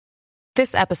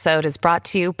This episode is brought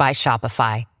to you by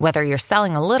Shopify. Whether you're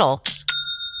selling a little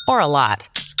or a lot,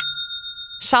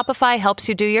 Shopify helps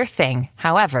you do your thing,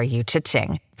 however you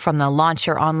cha-ching. From the launch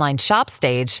your online shop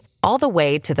stage, all the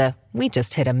way to the we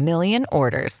just hit 1 million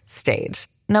orders stage.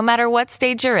 No matter what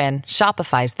stage you're in,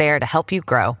 Shopify's there to help you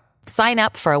grow. Sign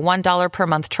up for a $1 per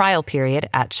month trial period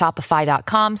at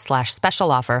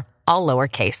shopify.com/special offer, all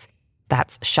lowercase.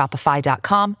 That's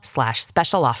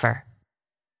shopify.com/special offer.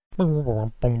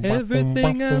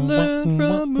 Everything I learned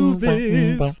from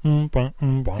movies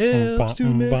helps to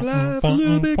make life a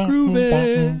little bit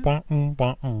groovy.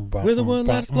 With a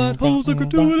one-last plot holes and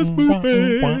gratuitous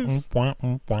movies,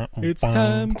 it's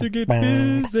time to get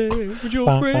busy with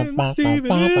your friend Steve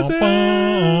and Izzy.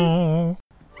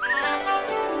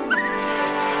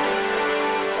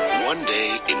 One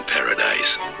day in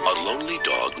paradise, a lonely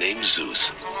dog named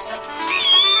Zeus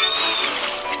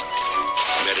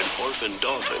met an orphan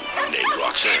dolphin named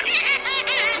Roxanne.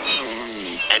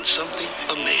 And something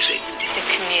amazing. They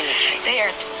communicate. They are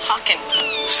talking.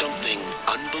 Something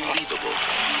unbelievable.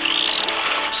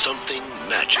 Something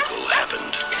magical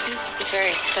happened. Zeus is a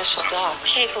very special dog,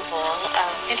 capable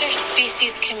of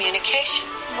interspecies communication.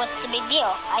 What's the big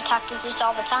deal? I talk to Zeus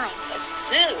all the time. But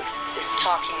Zeus is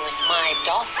talking with my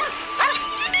dolphin. I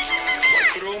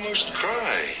could almost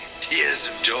cry. Tears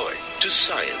of joy. To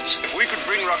science. If we could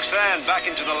bring Roxanne back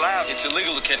into the lab, it's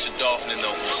illegal to catch a dolphin in the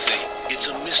open sea. It's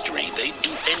a mystery they'd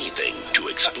do anything to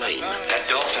explain. That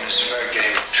dolphin is a very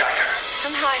game tracker.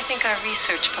 Somehow I think our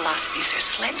research philosophies are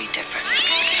slightly different.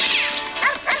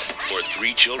 For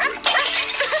 3 children.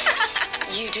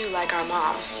 You do like our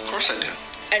mom. Of course I do.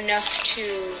 Enough to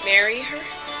marry her?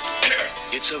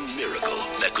 It's a miracle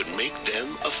that could make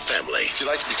them a family. If you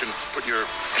like, you can put your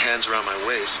hands around my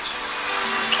waist.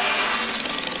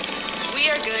 We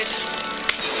are good.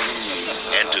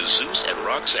 And to Zeus and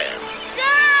Roxanne.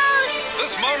 Zeus!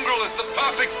 This mongrel is the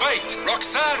perfect bait.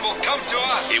 Roxanne will come to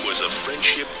us. It was a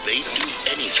friendship they'd do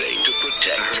anything to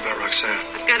protect. I heard about Roxanne.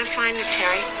 I've got to find her,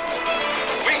 Terry.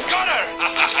 We got her!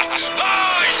 Oh,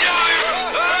 yeah!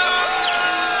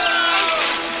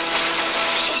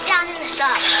 She's down in the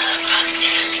sub.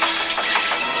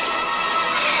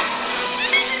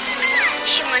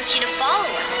 She wants you to follow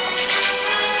her.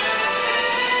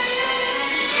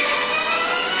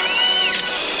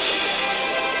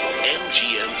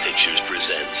 MGM Pictures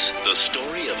presents the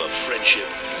story of a friendship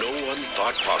no one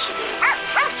thought possible.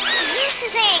 Zeus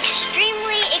is an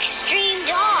extremely extreme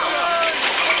dog.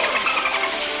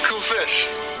 Cool fish.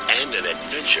 And an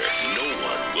adventure no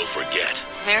one will forget.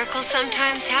 Miracles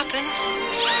sometimes happen.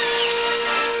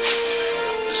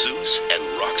 Zeus and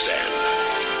Roxanne.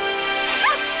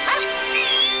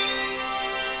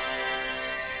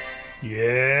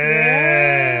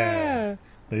 Yeah.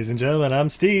 Ladies and gentlemen, I'm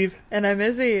Steve. And I'm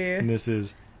Izzy. And this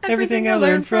is Everything I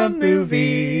Learned from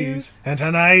Movies. And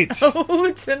tonight,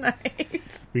 Tonight.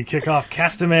 we kick off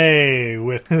Castaway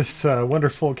with this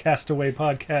wonderful Castaway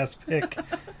podcast pick,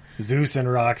 Zeus and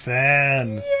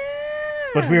Roxanne. Yeah.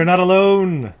 But we are not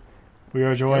alone. We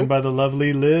are joined by the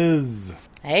lovely Liz.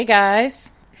 Hey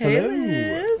guys. Hey, Hello.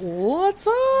 Liz. What's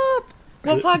up?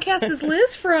 What podcast is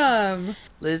Liz from?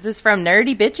 Liz is from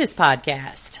Nerdy Bitches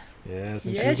Podcast. Yes,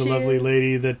 and Yeah, she's the she lovely is.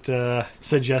 lady that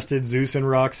suggested Zeus and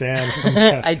Roxanne from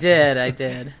Castaway. I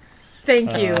did.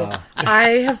 Thank you. I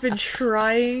have been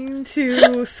trying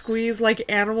to squeeze like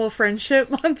Animal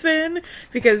Friendship Month in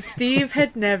because Steve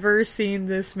had never seen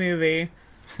this movie.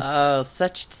 Oh,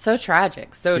 so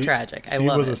tragic. So tragic. I Steve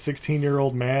love was it. a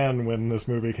 16-year-old man when this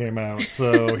movie came out,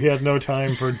 so he had no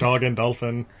time for Dog and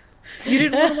Dolphin. You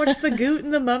didn't want to watch the Goot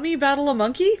and the Mummy battle a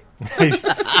monkey?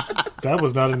 That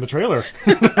was not in the trailer.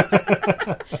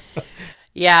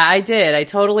 Yeah, I did. I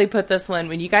totally put this one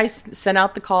when you guys sent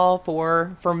out the call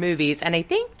for movies, and I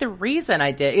think the reason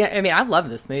I did, I mean, I love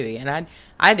this movie, and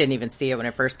I didn't even see it when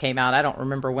it first came out. I don't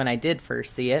remember when I did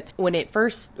first see it. When it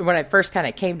first kind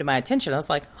of came to my attention, I was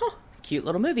like, "Huh, cute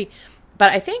little movie."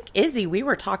 But I think Izzy, we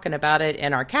were talking about it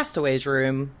in our Castaways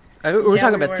room. We were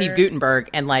talking about Steve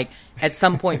Guttenberg, and like at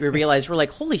some point we realized we're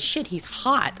like, holy shit, he's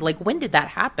hot. Like, when did that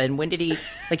happen? When did he,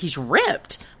 like, he's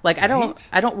ripped. Like, I don't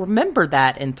remember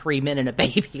that in 3 Men and a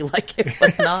Baby. Like, it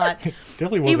was not.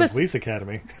 Definitely wasn't Police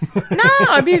Academy. No,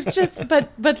 I mean, it's just,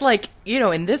 but like, you know,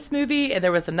 in this movie, and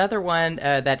there was another one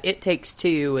that It Takes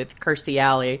Two with Kirstie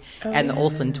Alley and the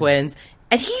Olsen twins.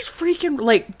 And he's freaking,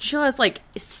 like, just, like,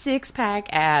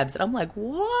 6-pack abs. And I'm like,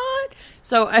 what?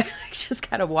 So I just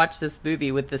kind of watched this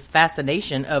movie with this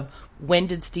fascination of, when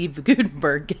did Steve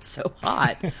Guttenberg get so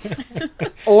hot?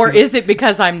 Or is it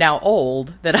because I'm now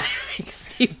old that I think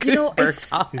Steve Guttenberg's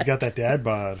hot? He's got that dad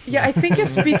bod. Yeah, I think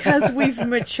it's because we've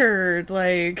matured.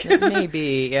 Like,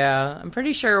 maybe, yeah. I'm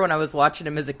pretty sure when I was watching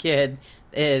him as a kid,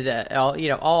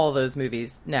 all those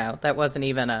movies. No, that wasn't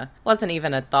even a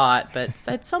thought. But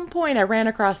at some point, I ran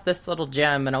across this little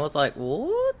gem, and I was like,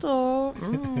 "What the?"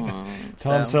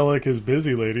 Tom Selleck is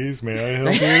busy, ladies. May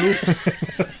I help you?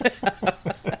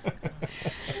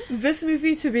 this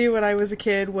movie to me when I was a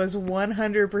kid was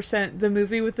 100% the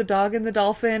movie with the dog and the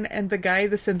dolphin and the guy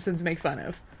the Simpsons make fun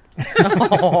of.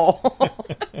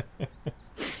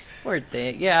 Poor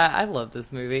thing. Yeah, I love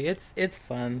this movie. It's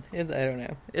fun. I don't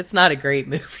know. It's not a great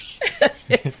movie.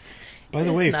 By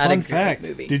the way, fun fact: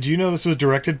 did you know this was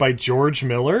directed by George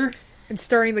Miller? And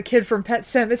starring the kid from Pet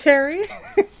Sematary?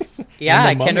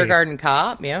 Yeah, Kindergarten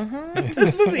Cop. Yeah.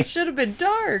 This movie should have been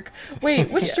dark.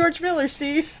 Wait, which George Miller,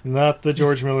 Steve? Not the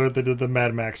George Miller that did the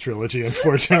Mad Max trilogy,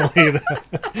 unfortunately.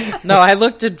 No, I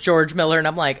looked at George Miller and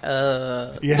I'm like,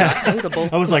 yeah.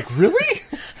 I was like, really?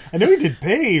 I know he did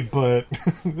Babe, but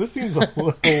this seems a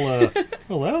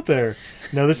little out there.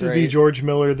 No, this is the George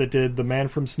Miller that did The Man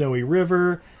from Snowy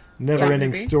River,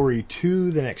 Neverending Story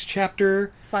 2, The Next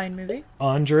Chapter. Fine movie.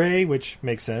 Andre, which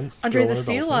makes sense. Andre the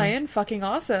Sea Lion, fucking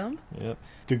awesome. Yep.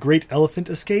 The Great Elephant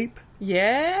Escape.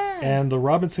 Yeah. And the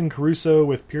Robinson Crusoe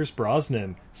with Pierce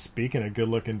Brosnan. Speaking of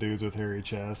good-looking dudes with hairy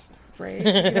chests. Right.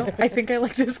 I think I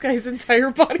like this guy's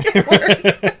entire body of work.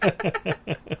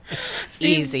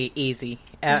 Easy.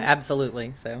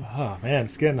 Absolutely. So. Oh, man,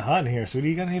 it's getting hot in here.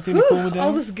 Sweetie, you got anything to cool me down?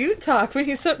 All this goot talk. We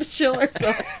need something to chill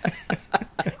ourselves.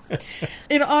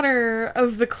 In honor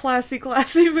of the classy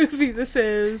movie this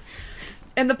is,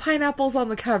 and the pineapples on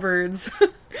the cupboards,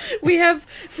 we have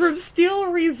from Steel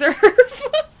Reserve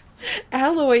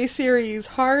Alloy Series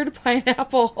Hard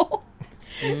Pineapple.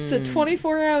 It's a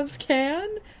 24-ounce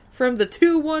can from the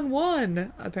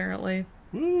 211, apparently.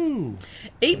 Ooh,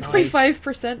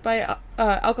 8.5% by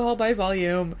alcohol by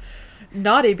volume.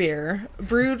 Not a beer.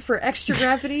 Brewed for extra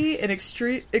gravity and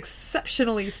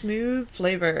exceptionally smooth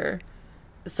flavor.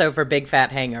 So for big fat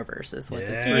hangovers is what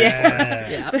it's for.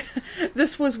 Yeah.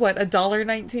 This was what,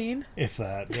 $1.19? If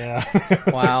that, yeah.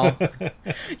 Wow.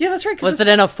 Yeah, that's right. Was it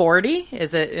in a 40?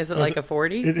 Is it like a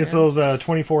 40? It's those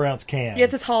 24-ounce cans. Yeah,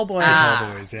 it's a tall boy.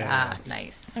 Tall boys, yeah.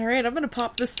 Nice. All right, I'm going to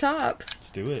pop this top. Let's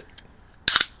do it.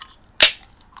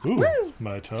 Ooh, Woo.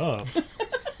 My top.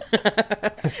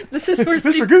 This is where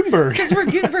Mr. Gutenberg. This is where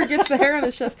Gutenberg gets the hair on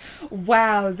his chest.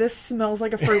 Wow, this smells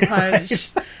like a fruit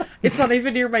punch. It's not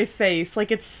even near my face.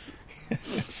 Like, it's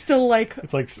still like...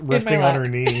 It's like resting on her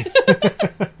knee.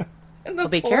 Well,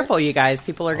 be careful, you guys.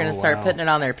 People are going to start putting it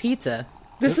on their pizza.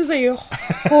 This is a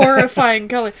horrifying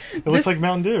color. It looks like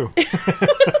Mountain Dew.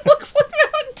 It looks like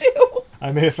Mountain Dew.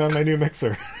 I may have found my new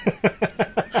mixer.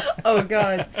 Oh,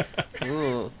 God.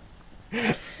 Ooh.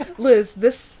 Liz,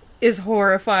 this is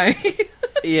horrifying.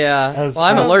 Yeah.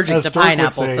 I'm allergic to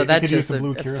pineapple, so that's just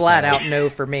a flat out no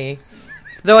for me.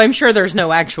 Though I'm sure there's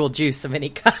no actual juice of any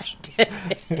kind in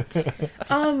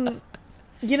it.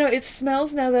 It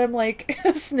smells, now that I'm like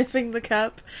sniffing the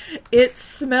cup, it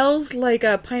smells like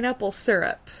a pineapple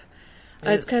syrup.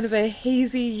 It's kind of a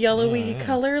hazy, yellowy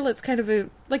color. It's kind of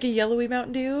like a yellowy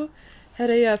Mountain Dew. Had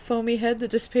a foamy head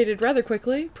that dissipated rather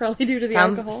quickly, probably due to the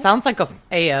alcohol. Sounds like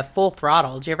a Full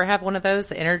Throttle. Did you ever have one of those,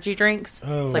 the energy drinks?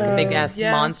 Oh. It's like a big-ass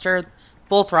monster.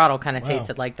 Full Throttle kind of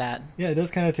tasted like that. Yeah, it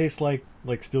does kind of taste like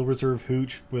Steel Reserve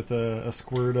Hooch with a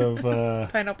squirt of...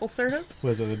 pineapple syrup?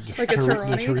 With like a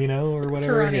Torani? The Torino or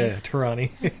whatever. Torani. Yeah,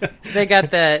 Torani.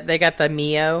 They got the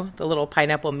Mio, the little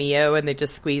pineapple Mio, and they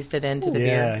just squeezed it into the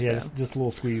beer. Yeah, just a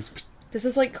little squeeze. This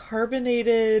is like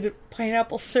carbonated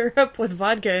pineapple syrup with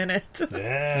vodka in it.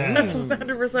 Yeah. That's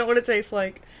 100% what it tastes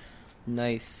like.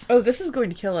 Nice. Oh, this is going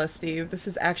to kill us, Steve. This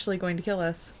is actually going to kill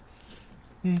us.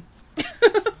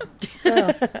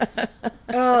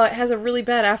 Oh, it has a really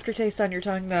bad aftertaste on your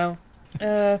tongue, though.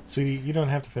 Sweetie, you don't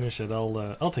have to finish it.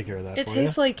 I'll take care of that for you. It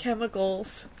tastes like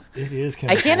chemicals. It is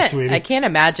chemicals, sweetie. I can't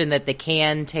imagine that the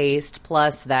can taste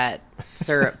plus that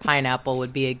syrup pineapple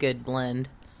would be a good blend.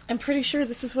 I'm pretty sure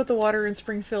this is what the water in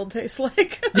Springfield tastes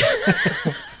like.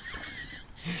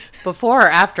 Before or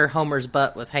after Homer's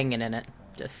butt was hanging in it?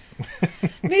 Just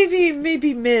maybe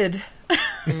mid.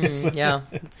 Yeah,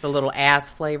 it's a little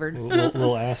ass flavored.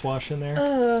 Little ass wash in there.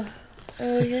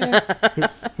 Oh yeah.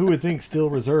 Who would think Steel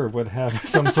Reserve would have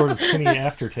some sort of tinny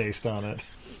aftertaste on it?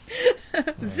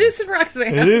 Zeus and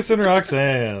Roxanne. Zeus and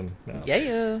Roxanne. No.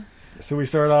 Yeah. So we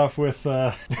start off with...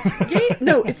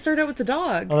 No, it started out with the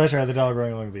dog. Oh, that's right, the dog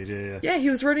running along the beach, yeah. Yeah, he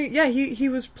was running... Yeah, he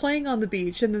was playing on the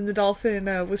beach, and then the dolphin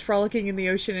was frolicking in the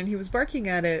ocean, and he was barking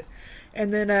at it.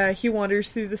 And then he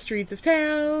wanders through the streets of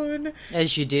town.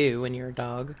 As you do when you're a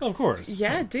dog. Oh, of course.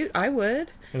 Yeah, dude, I would.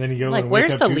 And then you go Like, and wake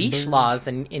where's up the Gutenberg. leash laws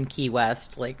in Key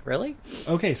West? Like, really?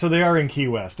 Okay, so they are in Key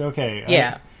West. Okay.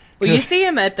 Yeah. Well, you see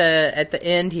him at the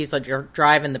end. He's like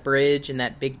driving the bridge in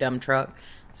that big dumb truck.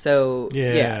 So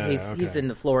he's in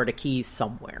the Florida Keys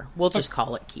somewhere. We'll just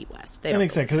call it Key West. That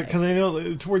makes sense because I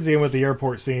know towards the end with the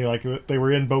airport scene, like they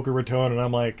were in Boca Raton, and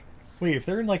I'm like, wait, if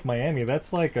they're in like Miami,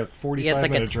 that's like a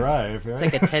 45-minute drive. Right? It's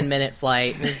like a 10-minute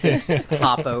flight. And they just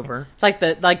hop over. It's like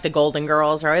the Golden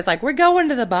Girls are always like, we're going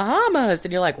to the Bahamas,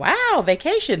 and you're like, wow,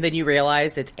 vacation. Then you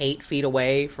realize it's 8 feet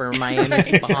away from Miami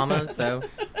to Bahamas. So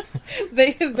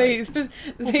they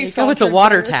so it's a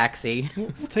water taxi.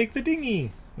 Let's take the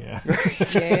dinghy. Yeah.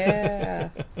 Yeah.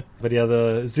 But yeah,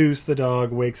 the Zeus, the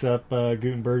dog, wakes up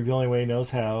Gutenberg the only way he knows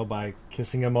how, by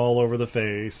kissing him all over the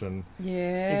face. And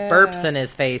yeah. He burps in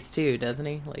his face, too, doesn't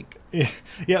he? Like, yeah,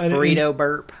 burrito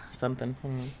burp, something.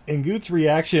 And Goot's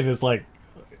reaction is like,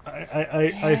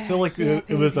 I feel like it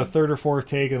was a third or fourth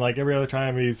take, and like every other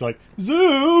time he's like,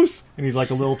 Zeus! And he's like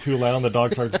a little too loud, and the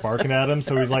dog starts barking at him,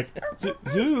 so he's like,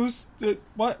 Zeus,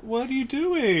 what are you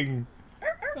doing?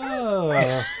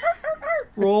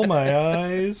 Roll my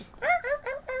eyes.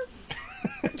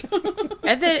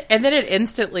 And then it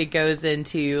instantly goes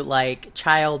into like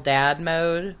child dad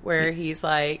mode where he's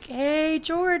like, hey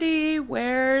Jordy,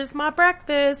 where's my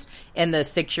breakfast? And the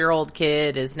 6-year-old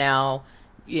kid is now,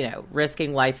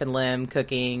 risking life and limb,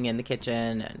 cooking in the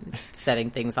kitchen and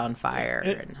setting things on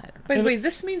fire. Wait,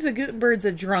 this means that Gutenberg's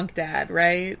a drunk dad,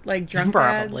 right? Like drunk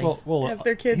Probably. dads have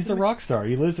their kids. He's a rock star.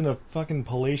 He lives in a fucking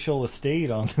palatial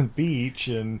estate on the beach,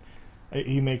 and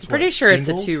he makes. Pretty sure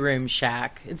jingles? It's a 2-room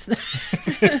shack. It's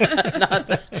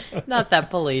not that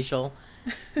palatial.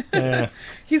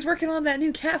 He's working on that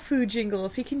new cat food jingle.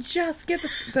 If he can just get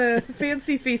the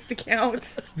fancy feast to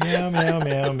count. Meow meow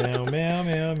meow meow meow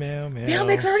meow meow meow. Meow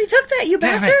Mix already took that, you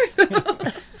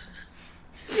bastard.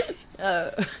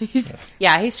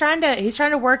 He's trying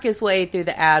to work his way through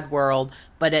the ad world,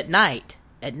 but at night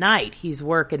he's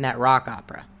working that rock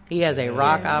opera. He has a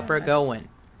rock opera going.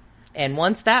 And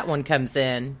once that one comes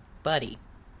in, buddy,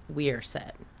 we are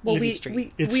set. Well, Easy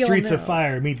street. It's Streets of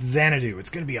Fire meets Xanadu. It's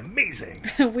going to be amazing.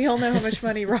 We all know how much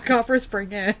money rock operas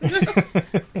bring in.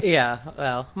 Yeah,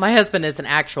 well, my husband is an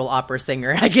actual opera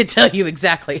singer. I can tell you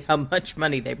exactly how much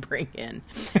money they bring in.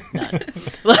 None.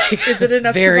 Is it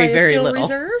enough very, to buy a very steel little.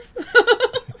 reserve?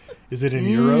 Is it in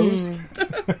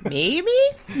euros? Maybe.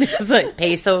 It's like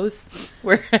pesos.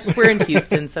 We're in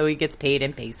Houston, so he gets paid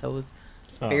in pesos.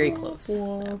 Very close.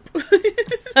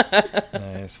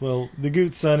 Nice. Well, the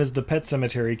Goot son is the Pet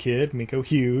Cemetery kid, Miko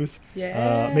Hughes.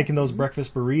 Yeah. Making those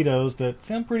breakfast burritos that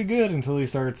sound pretty good until he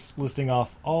starts listing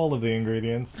off all of the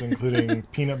ingredients, including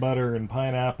peanut butter and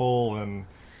pineapple and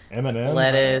M&M's.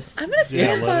 Lettuce. I'm going to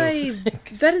stand by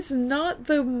that is not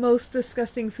the most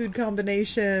disgusting food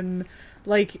combination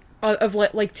of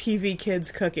TV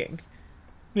kids cooking.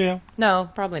 Yeah.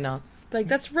 No, probably not. Like,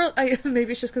 that's real.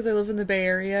 Maybe it's just because I live in the Bay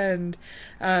Area and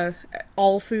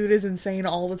all food is insane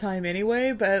all the time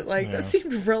anyway, but that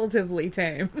seemed relatively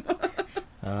tame.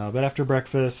 But after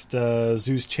breakfast,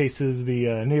 Zeus chases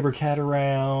the neighbor cat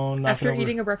around. After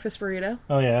eating a breakfast burrito?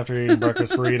 Oh, yeah, after eating a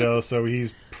breakfast burrito, so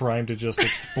he's primed to just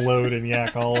explode and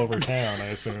yak all over town, I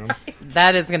assume.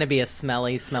 That is going to be a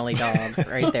smelly, smelly dog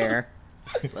right there.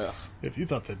 If you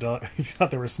thought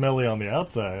they were smelly on the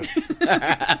outside.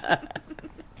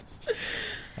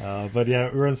 But yeah,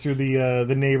 it runs through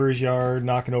the neighbor's yard,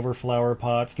 knocking over flower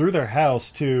pots, through their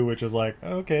house too, which is like,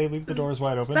 okay, leave the doors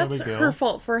wide open, That's no big deal. her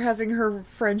fault for having her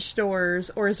French doors,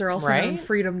 or is there also known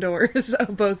freedom doors,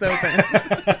 both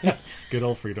open? Good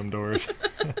old freedom doors.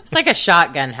 It's like a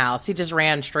shotgun house. He just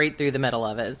ran straight through the middle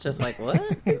of it. It's just like, what?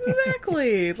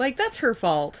 Exactly. That's her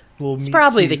fault. It's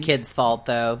probably the kid's fault,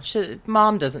 though.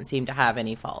 Mom doesn't seem to have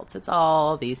any faults. It's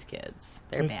all these kids.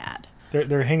 They're bad.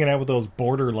 They're hanging out with those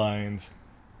borderlines.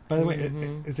 By the way,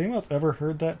 has anyone else ever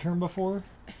heard that term before?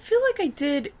 I feel like I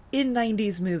did in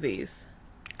 90s movies.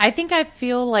 I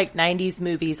feel like 90s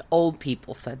movies, old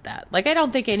people said that. Like, I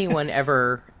don't think anyone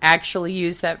ever actually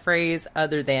used that phrase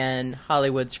other than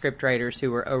Hollywood scriptwriters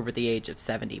who were over the age of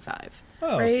 75.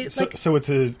 Oh, right? So it's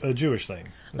a Jewish thing.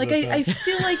 Like, I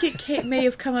feel like it may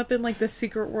have come up in, like, The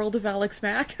Secret World of Alex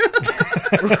Mack.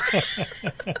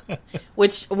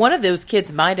 Which one of those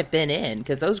kids might have been in,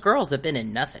 because those girls have been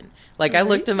in nothing. Like, right? I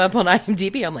looked them up on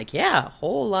IMDb. I'm like, yeah, a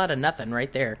whole lot of nothing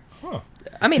right there.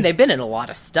 I mean, they've been in a lot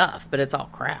of stuff, but it's all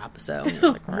crap. So,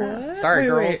 like, What? sorry, Wait,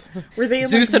 girls. wait. Were they in,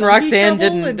 Zeus like, and monkey Roxanne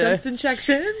trouble didn't. And Dunstan checks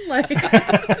in? Like,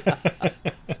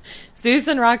 Zeus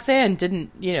and Roxanne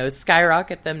didn't,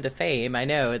 skyrocket them to fame. I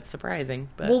know it's surprising,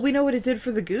 but well, we know what it did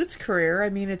for the Goots' career. I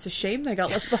mean, it's a shame they got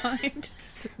left behind.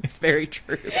 it's very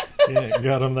true. Yeah,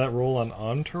 got him that role on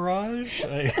Entourage.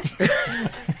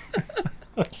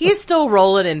 He's still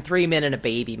rolling in 3 Men and a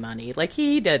Baby money. Like,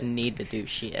 he doesn't need to do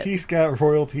shit. He's got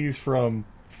royalties from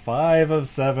 5 of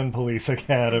 7 police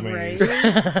academies.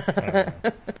 Right?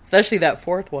 Especially that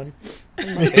fourth one.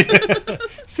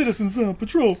 Citizens on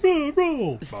patrol,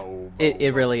 roll.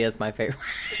 It really is my favorite.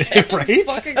 Right?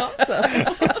 Fucking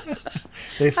awesome.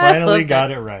 They finally love got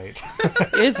that. it right.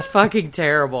 It's fucking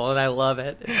terrible, and I love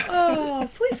it. Oh,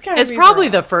 please, It's probably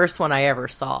the first one I ever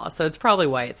saw, so it's probably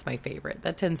why it's my favorite.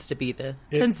 That tends to be the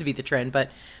trend.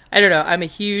 But I don't know. I'm a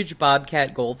huge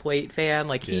Bobcat Goldthwait fan.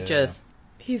 Like,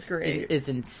 he's great. Is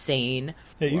insane.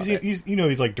 Yeah,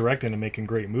 he's like directing and making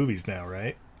great movies now,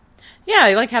 right? Yeah,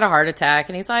 he had a heart attack,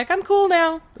 and he's like, I'm cool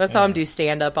now. I saw him do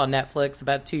stand up on Netflix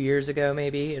about 2 years ago,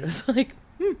 maybe. It was like,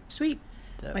 sweet.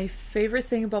 So. My favorite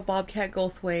thing about Bobcat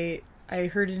Goldthwait, I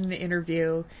heard in an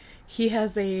interview, he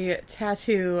has a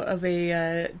tattoo of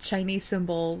a Chinese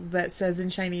symbol that says in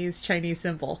Chinese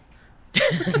symbol.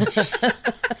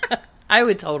 I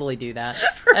would totally do that.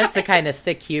 Right? That's the kind of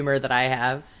sick humor that I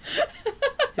have.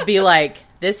 It'd be like,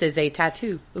 this is a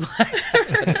tattoo.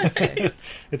 That's what it say.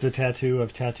 It's a tattoo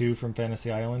of Tattoo from Fantasy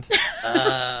Island.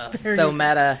 So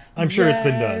meta. I'm sure it's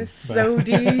been done. So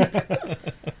deep.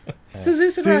 So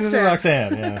Zeus and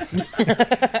Roxanne, yeah.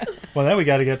 Well, now we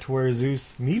got to get to where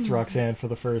Zeus meets Roxanne for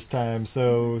the first time.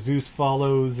 So Zeus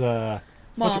follows,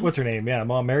 what's her name? Yeah,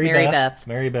 Mom, Mary Beth.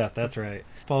 Mary Beth, that's right.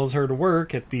 Follows her to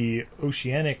work at the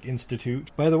Oceanic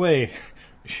Institute. By the way,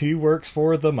 she works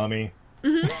for the Mummy.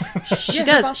 Mm-hmm. She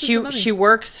does. She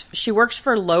works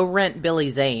for low rent Billy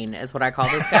Zane, is what I call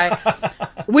this guy,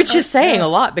 which is saying a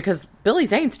lot because Billy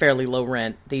Zane's fairly low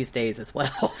rent these days as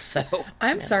well. So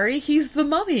I'm sorry, he's the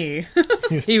Mummy.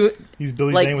 he's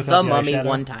Billy Zane without the Mummy eyeshadow.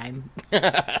 one time.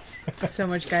 So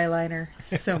much guy liner.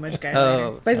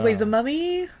 By the way, the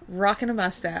Mummy rocking a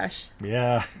mustache.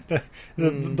 Yeah,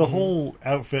 the whole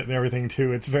outfit and everything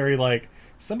too. It's very like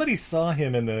somebody saw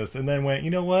him in this and then went, you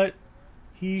know what?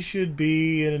 He should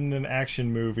be in an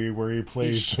action movie where he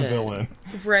plays the villain.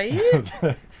 Right?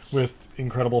 With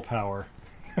incredible power.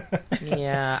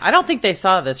 Yeah. I don't think they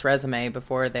saw this resume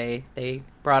before they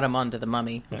brought him onto the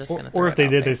Mummy. Or if they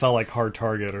did, they saw like Hard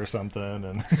Target or something.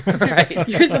 And right.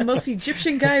 You're the most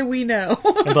Egyptian guy we know.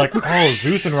 And like, oh,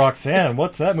 Zeus and Roxanne,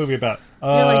 what's that movie about?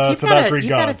 It's about Greek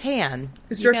you've gods. got a tan.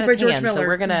 It's directed by George Miller. So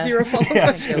we're gonna Zero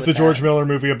follow-up. It's a George Miller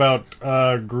movie about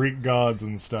Greek gods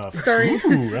and stuff.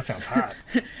 Ooh, that sounds hot.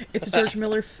 It's a George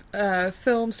Miller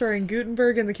film starring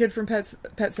Gutenberg and the kid from Pet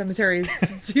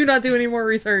Sematary. Do not do any more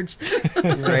research.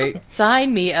 Right.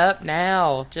 Sign me up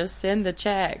now. Just send the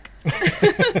check.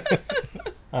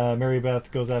 Mary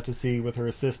Beth goes out to sea with her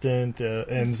assistant,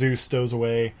 and Zeus stows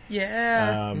away.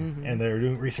 Yeah. And they're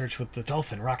doing research with the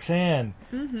dolphin, Roxanne.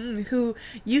 Mm-hmm. Who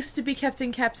used to be kept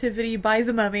in captivity by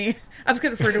the Mummy. I'm just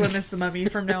going to refer to him as the Mummy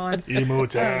from now on.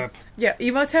 Emotep. Yeah,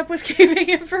 Emotep was keeping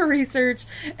him for research,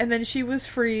 and then she was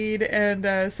freed,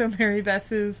 and so Mary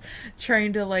Beth is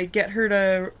trying to, get her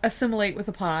to assimilate with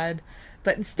a pod.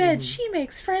 But instead, she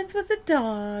makes friends with a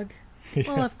dog. Yeah.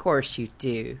 Well, of course you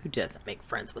do. Who doesn't make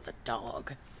friends with a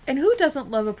dog? And who doesn't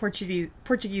love a Portuguese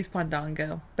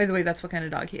Pondango? By the way, that's what kind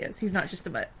of dog he is. He's not just a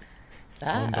mutt.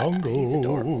 Pondango. He's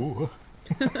adorable.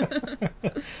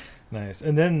 Nice.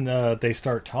 And then they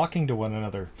start talking to one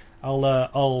another.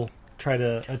 I'll try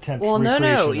to attempt. Well,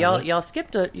 no, recreation y'all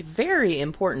skipped a very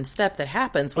important step that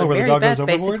happens when where the Mary dog Beth goes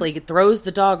overboard? basically throws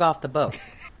the dog off the boat.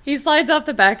 He slides off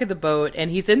the back of the boat, and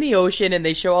he's in the ocean, and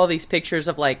they show all these pictures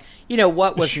of, what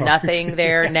was Sharks. nothing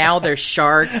there. Now there's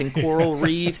sharks and coral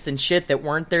reefs and shit that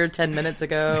weren't there 10 minutes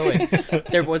ago, and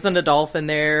there wasn't a dolphin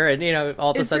there, and,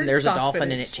 all of a sudden there's a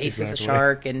dolphin, and it chases a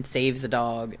shark and saves the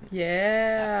dog.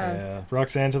 Yeah.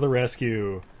 Roxanne to the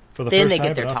rescue. For the Then first they time,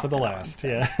 get their but not for the talking last.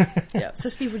 on, Yeah. Yeah. So,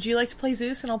 Steve, would you like to play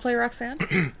Zeus, and I'll play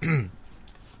Roxanne? And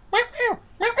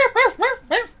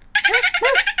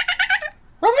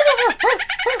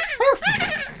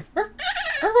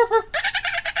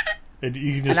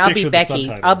I'll be Becky.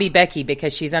 I'll be Becky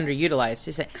because she's underutilized.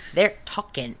 She said, they're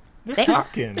talking. They are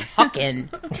talking.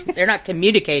 They're not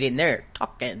communicating. They're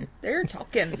talking. They're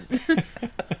talking.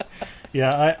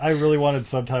 Yeah, I really wanted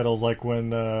subtitles like when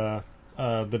the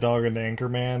dog and the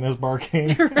anchorman is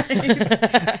barking.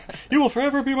 Right. You will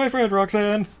forever be my friend,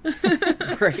 Roxanne.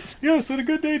 Great. Yes, and a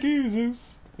good day to you,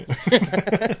 Zeus.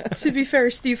 To be fair,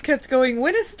 Steve kept going,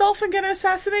 when is the dolphin going to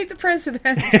assassinate the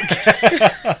president?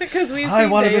 Because we've seen I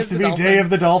wanted Day this of to the be Day of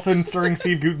the Dolphin starring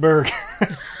Steve Guttenberg.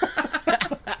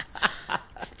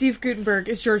 Steve Guttenberg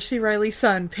is George C. Reilly's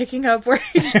son, picking up where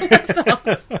he left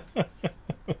off.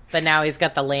 But now he's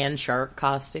got the land shark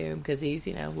costume because he's,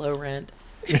 low rent.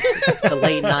 It's the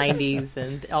late 90s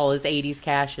and all his 80s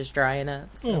cash is drying up.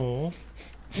 So.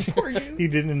 Poor you. He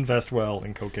didn't invest well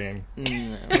in cocaine.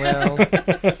 Well,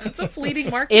 It's a fleeting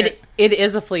market. it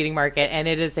is a fleeting market and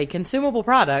it is a consumable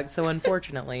product. So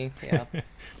unfortunately, yeah.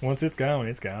 Once it's gone,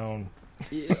 it's gone.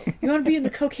 You want to be in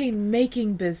the cocaine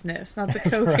making business, not the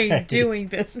cocaine doing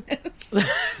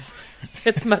business.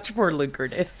 It's much more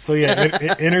lucrative. So yeah,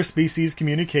 interspecies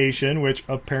communication, which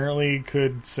apparently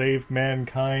could save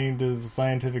mankind as a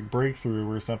scientific breakthrough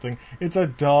or something. It's a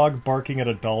dog barking at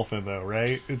a dolphin, though,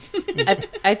 right?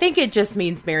 I think it just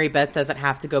means Mary Beth doesn't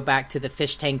have to go back to the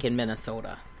fish tank in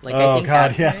Minnesota. Like, Oh, I think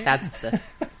God, that's the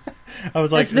I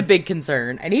was like, that's the big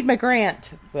concern. I need my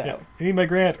grant. So. Yeah, I need my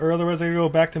grant, or otherwise I go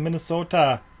back to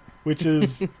Minnesota, which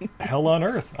is hell on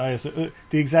earth. The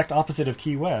exact opposite of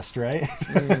Key West, right?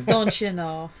 Don't you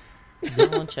know?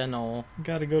 Don't you know?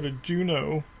 Gotta go to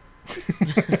Juneau.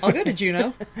 I'll go to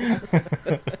Juneau.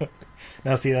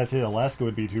 Now, see, that's it. Alaska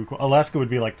would be too cool. Alaska would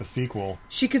be like the sequel.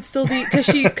 She could still be, because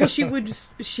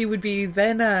she would be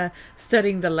then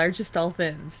studying the largest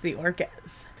dolphins, the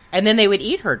orcas. And then they would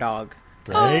eat her dog.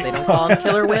 Right? They don't call them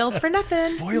killer whales for nothing.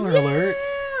 Spoiler alert.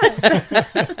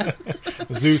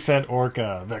 Zeus and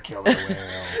Orca, the killer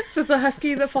whale. So it's a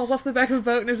husky that falls off the back of a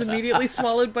boat and is immediately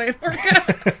swallowed by an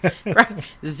orca. Right.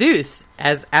 Zeus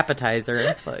as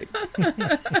appetizer. Like.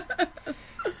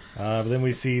 But then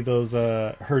we see those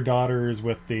her daughters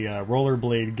with the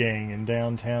rollerblade gang in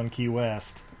downtown Key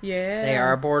West. Yeah. They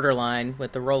are borderline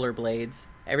with the rollerblades.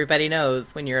 Everybody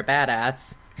knows when you're a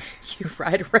badass, you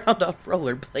ride around on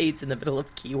rollerblades in the middle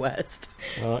of Key West.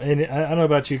 And I don't know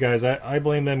about you guys. I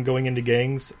blame them going into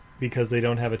gangs because they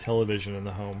don't have a television in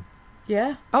the home.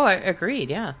 Yeah. Oh, I agreed,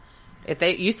 yeah.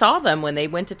 You saw them when they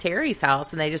went to Terry's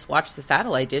house and they just watched the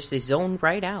satellite dish. They zoned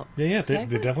right out. Yeah, Exactly.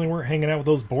 they definitely weren't hanging out with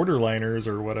those borderliners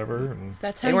or whatever. And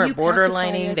That's how They weren't you pacify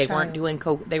borderlining. a They child. weren't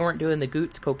doing they weren't doing the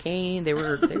Goots cocaine. They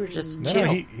were just no,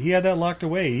 chill. he had that locked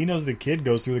away. He knows the kid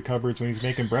goes through the cupboards when he's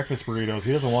making breakfast burritos.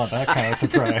 He doesn't want that kind of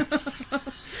surprise.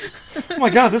 Oh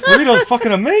my god, this burrito's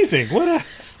fucking amazing!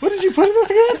 What did you put in this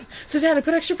again? So, Dad, I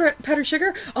put extra powdered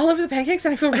sugar all over the pancakes,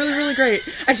 and I feel really, really great.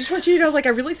 I just want you to know, I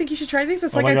really think you should try these.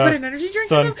 It's like my I God. put an energy drink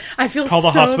Son, in them. I feel call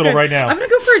the so hospital good. right now. I'm gonna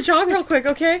go for a jog real quick,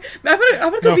 okay? I'm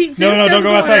gonna go beat Zeus No, down don't to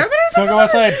go the outside. water. Don't go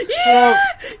outside. Yeah!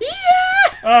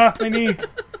 Yeah! My knee.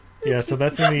 Yeah, so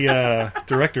that's in the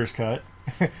director's cut.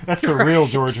 That's the real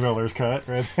George Miller's cut,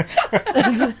 right?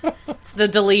 It's the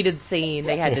deleted scene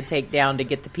they had to take down to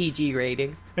get the PG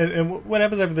rating. And what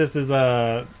happens after this is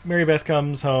Mary Beth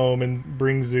comes home and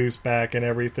brings Zeus back and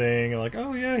everything. And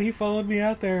oh yeah, he followed me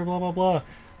out there, blah, blah, blah.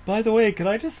 By the way, could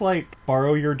I just,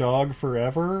 borrow your dog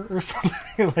forever or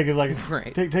something?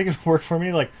 Right. Take it to work for me?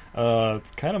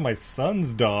 It's kind of my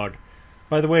son's dog.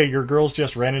 By the way, your girls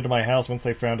just ran into my house once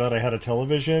they found out I had a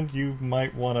television. You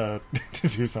might want to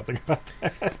do something about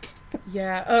that.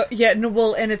 Yeah, no,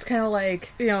 well, and it's kind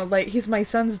of he's my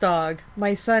son's dog.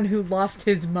 My son who lost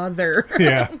his mother.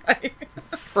 Yeah. Right.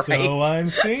 So I'm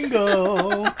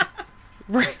single.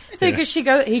 Right. So because she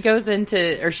goes into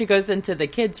the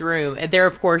kid's room, and there,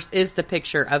 of course, is the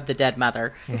picture of the dead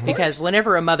mother. Because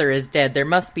whenever a mother is dead, there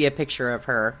must be a picture of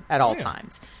her at all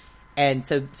times. And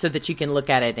so that you can look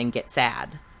at it and get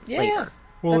sad later.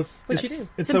 Well, That's what you do.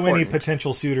 It's so many important.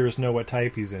 potential suitors know what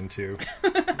type he's into.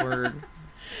 Word.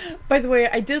 By the way,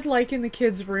 I did like in the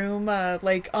kids' room,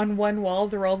 on one wall,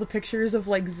 there were all the pictures of,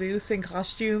 Zeus in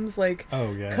costumes,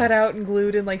 Oh, yeah. cut out and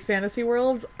glued in, fantasy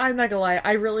worlds. I'm not gonna lie,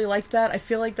 I really liked that. I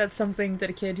feel like that's something that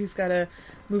a kid who's gotta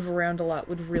move around a lot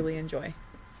would really enjoy.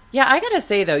 Yeah, I gotta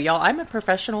say, though, y'all, I'm a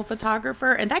professional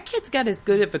photographer, and that kid's got as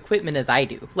good of equipment as I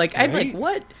do. I'm like,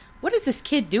 what is this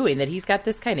kid doing that he's got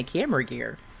this kind of camera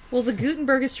gear? Well, the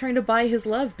Gutenberg is trying to buy his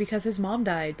love because his mom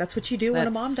died. That's what you do when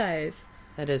a mom dies.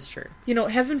 That is true.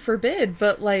 Heaven forbid,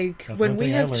 but That's when one we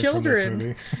thing I have learned from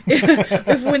children,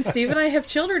 this when Steve and I have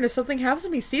children, if something happens to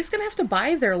me, Steve's gonna have to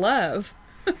buy their love.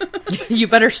 You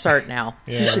better start now.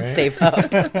 Yeah, You should right? save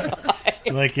up.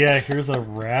 Here's a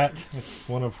rat. It's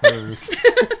one of hers.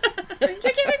 You're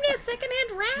giving me a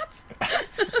secondhand rat?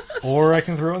 Or I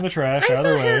can throw it in the trash.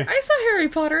 Either way. I saw Harry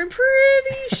Potter. I'm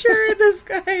pretty sure this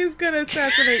guy is gonna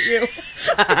assassinate you.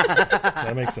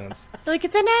 That makes sense.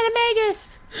 It's an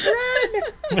animagus.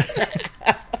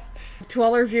 Run! To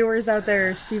all our viewers out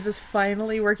there, Steve is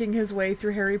finally working his way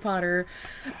through Harry Potter.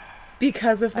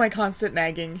 Because of my constant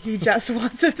nagging. He just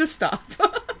wants it to stop.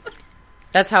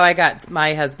 That's how I got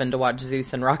my husband to watch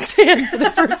Zeus and Roxanne for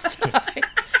the first time.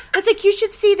 I was like, you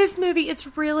should see this movie.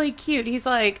 It's really cute. He's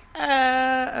like,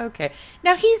 okay.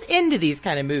 Now, he's into these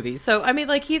kind of movies. So, I mean,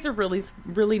 like, he's a really,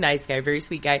 really nice guy, very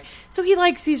sweet guy. So he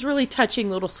likes these really touching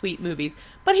little sweet movies.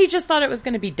 But he just thought it was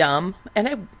going to be dumb.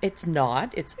 And it's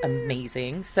not. It's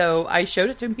amazing. So I showed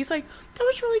it to him. He's like, that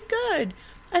was really good.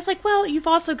 I was like, well, you've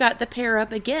also got the pair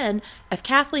up again of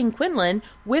Kathleen Quinlan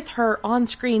with her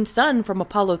on-screen son from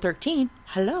Apollo 13.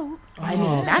 Hello. I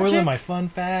mean, spoiling magic. my fun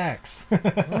facts.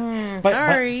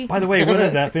 Sorry. By the way, wouldn't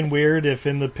have that been weird if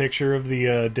in the picture of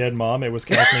the dead mom it was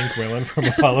Kathleen Quinlan from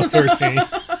Apollo 13?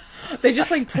 They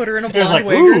just like put her in a It was blonde like,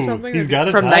 wig or ooh, something. he's got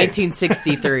a From type.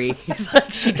 1963. He's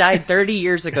like, she died 30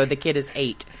 years ago. The kid is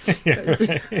 8.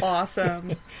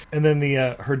 Awesome. And then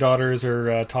the her daughters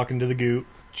are talking to the goot,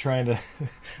 trying to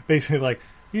basically like,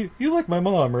 you like my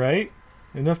mom, right?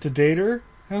 Enough to date her?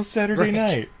 How's Saturday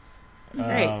night?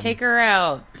 Right, take her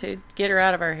out to get her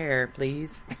out of our hair,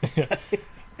 please.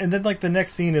 And then like the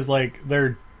next scene is like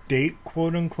their date,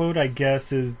 quote unquote, I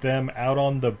guess, is them out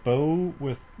on the boat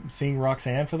with seeing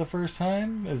Roxanne for the first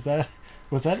time. Was that?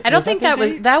 I don't think their that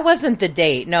was date? that wasn't the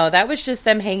date. No, that was just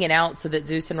them hanging out so that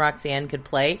Zeus and Roxanne could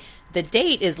play. The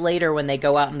date is later when they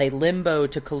go out and they limbo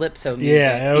to Calypso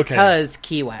music because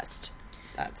Key West.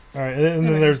 That's all right. And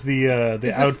then there's the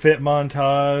outfit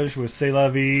montage with C'est La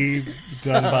Vie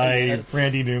done by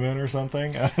Randy Newman or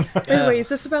something. I don't know. Anyway, is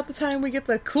this about the time we get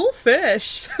the cool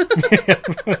fish?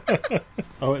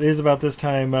 Oh, it is about this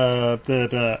time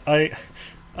that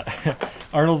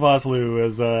Arnold Vosloo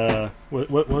is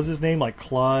what was his name, like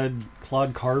Claude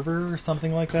Carver or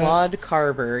something like that. Claude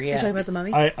Carver. Yes. Talking about the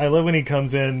mummy? I love when he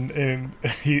comes in and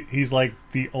he's like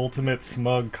the ultimate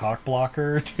smug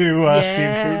cockblocker to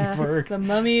Steve Gutenberg The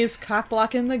mummy's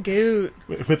cockblocking the goot.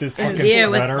 with his fucking Here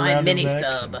with sweater my around his mini neck.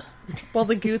 sub. While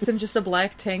the goot's in just a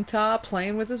black tank top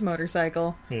playing with his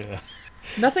motorcycle. Yeah.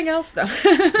 Nothing else, though.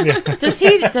 Does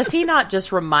he not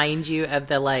just remind you of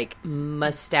the like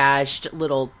mustached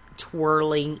little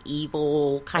twirling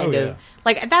evil kind of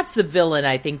like that's the villain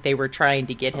I think they were trying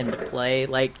to get him to play.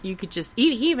 Like you could just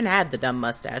he even had the dumb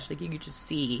mustache. Like you could just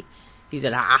see he's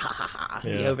at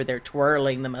he over there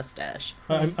twirling the mustache.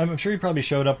 I'm sure he probably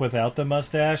showed up without the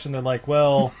mustache, and they're like,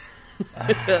 well.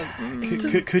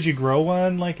 Could you grow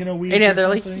one like in a week? I know or they're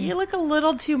like, something? you look a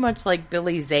little too much like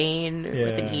Billy Zane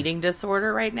with an eating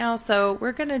disorder right now, so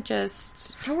we're gonna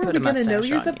just How are we going to know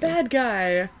you're the bad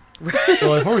guy?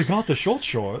 Well, I've already got the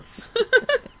shorts.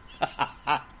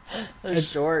 Those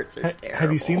shorts are terrible.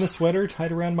 Have you seen the sweater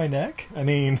tied around my neck? I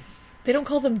mean, They don't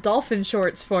call them dolphin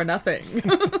shorts for nothing.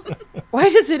 Why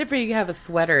does anybody have a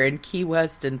sweater in Key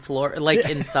West in Florida, like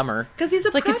in summer? Because he's a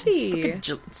It's preppy.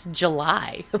 it's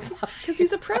July. Because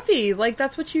he's a preppy. Like,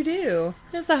 that's what you do.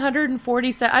 It's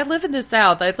 147. I live in the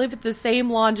South. I live at the same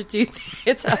longitude.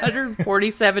 It's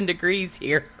 147 degrees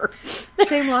here.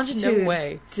 Same longitude. No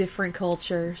way. Different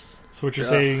cultures. so what you're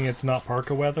saying, it's not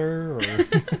parka weather? Or?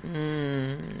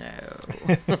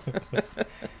 No.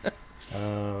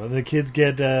 The kids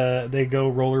get, they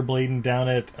go rollerblading down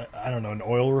at, I don't know, an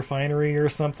oil refinery or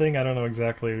something. I don't know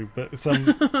exactly, but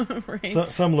some Right.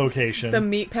 some location. The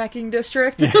meatpacking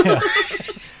district.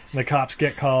 The cops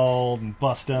get called and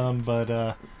bust them,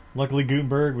 but luckily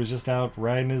Gutenberg was just out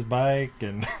riding his bike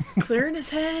and Clearing his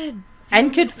head.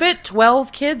 And could fit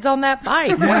 12 kids on that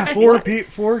bike.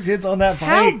 four kids on that bike.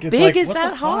 How It's big like, is what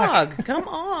that the fuck? hog? Come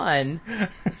on.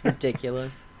 It's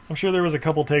ridiculous. I'm sure there was a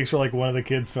couple takes where like one of the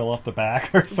kids fell off the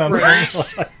back or something.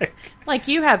 Right. Like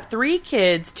you have 3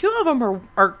 kids, 2 of them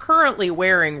are currently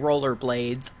wearing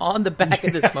rollerblades on the back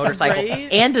of this motorcycle,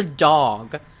 Right? and a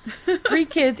dog. 3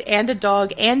 kids and a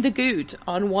dog and a goot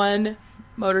on one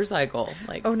motorcycle.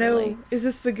 Like, Oh no. really? Is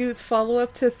this the Goot's follow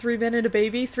up to 3 Men and a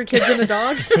Baby? 3 kids and a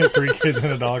dog? 3 kids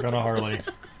and a dog on a Harley.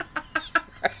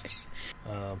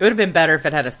 It would have been better if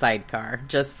it had a sidecar,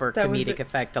 just for That would comedic be-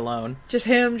 effect alone. Just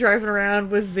him driving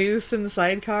around with Zeus in the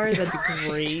sidecar? That'd be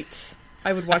great.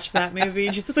 I would watch that movie.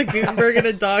 Just like Gutenberg and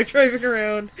a dog driving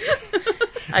around.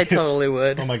 I totally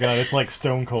would. Oh my god, it's like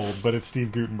Stone Cold, but it's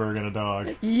Steve Gutenberg and a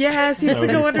dog. Yes, he has That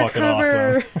to would go be fucking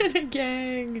undercover in a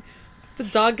gang. The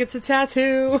dog gets a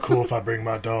tattoo. Cool if I bring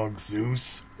my dog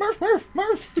Zeus. Murph, Murph,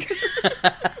 Murph.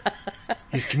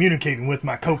 He's communicating with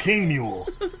my cocaine mule.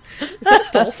 Is that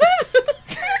a dolphin?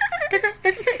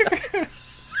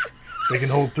 They can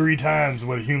hold 3 times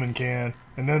what a human can,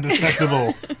 and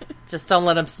undetectable. Just don't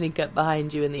let them sneak up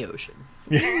behind you in the ocean.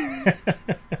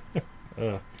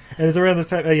 And it's around this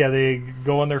time, they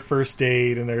go on their first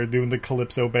date, and they're doing the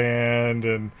Calypso band,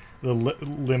 and the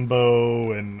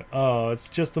limbo, and it's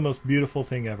just the most beautiful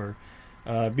thing ever.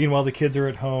 Meanwhile, the kids are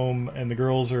at home, and the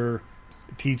girls are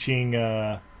teaching,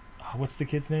 what's the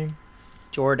kid's name?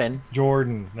 Jordan,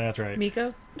 that's right.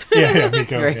 Miko? Yeah,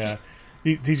 Miko, Right. yeah.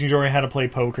 Teaching Jordan how to play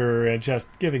poker and just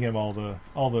giving him all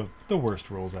the worst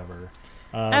rules ever.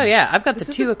 Oh yeah, I've got the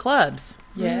two of clubs.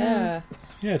 Yeah.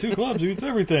 Yeah, 2 clubs, eats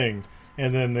everything.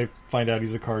 And then they find out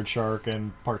he's a card shark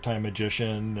and part-time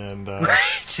magician, and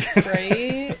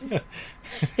Right?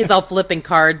 He's all flipping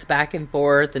cards back and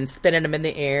forth and spinning them in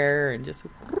the air and just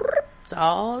it's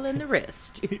all in the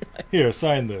wrist. here,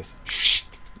 sign this.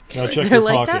 Now check They're your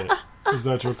like, pocket. Is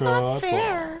that your card? Not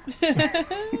fair.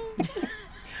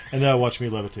 And now watch me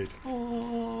levitate.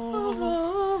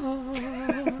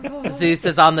 Zeus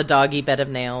is on the doggy bed of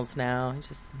nails now,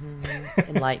 just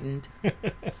enlightened.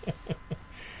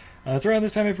 That's around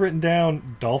this time I've written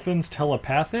down Dolphins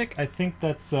Telepathic. I think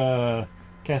that's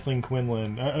Kathleen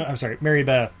Quinlan. I'm sorry, Mary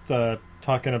Beth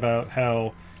talking about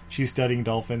how she's studying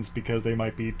dolphins because they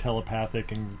might be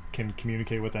telepathic and can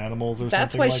communicate with animals or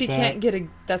That's something why like she that. can't get a.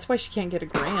 That's why she can't get a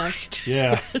grant.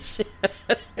 Yeah.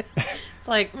 It's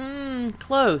like,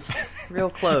 close. Real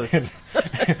close.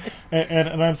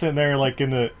 and I'm sitting there like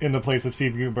in the place of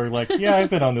Steve Gutenberg, like, yeah,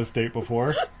 I've been on this date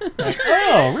before. Like,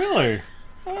 oh, really?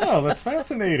 Oh, that's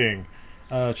fascinating.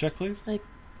 Check, please.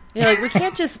 You're like, we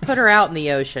can't just put her out in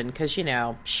the ocean because,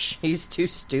 she's too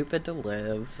stupid to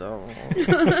live, so...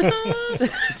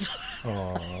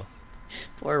 Aw.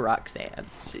 Poor Roxanne.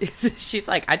 She's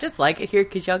like, I just like it here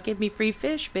because y'all give me free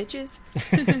fish, bitches.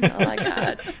 All I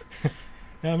got.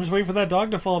 Yeah, I'm just waiting for that dog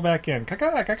to fall back in.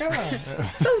 Caca, caca.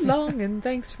 So long, and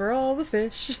thanks for all the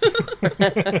fish.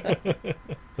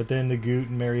 But then the Goot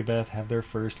and Mary Beth have their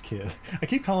first kiss. I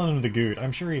keep calling him the Goot.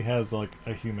 I'm sure he has like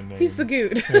a human name. He's the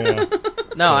Goot. Yeah.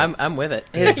 No, I'm with it.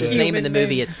 His It's a name in the human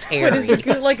movie name. is Terry. What is the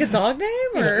Goot, like a dog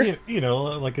name, or?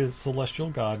 Like his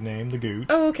celestial god name, the Goot.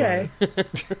 Oh, okay.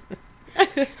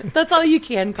 That's all you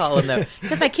can call him, though.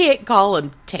 Because I can't call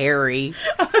him Terry.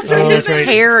 That's right.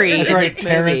 Terry That's in right. this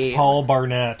Terrence movie. Paul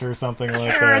Barnett or something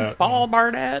like Terrence that. Paul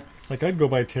Barnett. Like, I'd go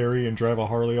by Terry and drive a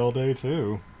Harley all day,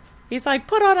 too. He's like,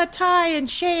 put on a tie and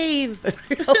shave.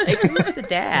 You're like, who's the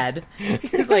dad?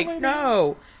 He's like,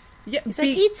 no. Yeah, He's like,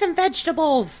 eat some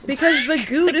vegetables. because the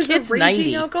Goot The is a kid's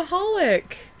raging 90.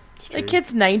 alcoholic. The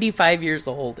kid's 95 years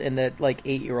old in a,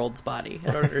 8-year-old's body.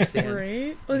 I don't understand.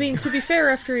 Right? I mean, to be fair,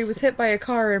 after he was hit by a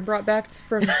car and brought back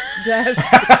from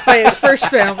death by his first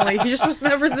family, he just was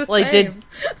never the same.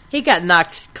 He got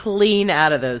knocked clean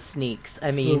out of those sneaks.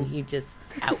 I mean, So- he just,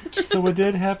 out. So what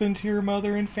did happen to your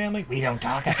mother and family? We don't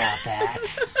talk about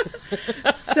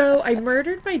that. So I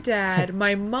murdered my dad.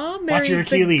 My mom married your the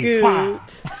Achilles. Goot. Wah.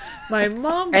 My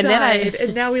mom And then died,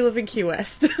 and now we live in Key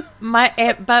West.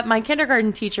 But my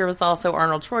kindergarten teacher was also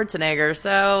Arnold Schwarzenegger,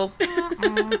 so...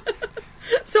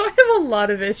 So I have a lot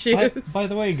of issues. By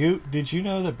the way, Goot, did you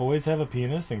know that boys have a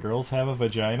penis and girls have a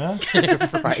vagina?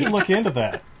 You should look into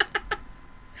that.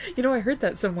 You know, I heard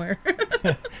that somewhere.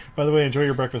 By the way, enjoy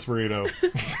your breakfast burrito.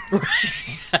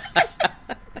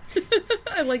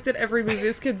 I like that every movie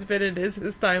this kid's been in is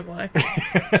his timeline.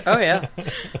 Oh, yeah.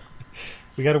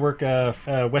 We got to work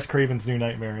Wes Craven's New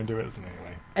Nightmare into it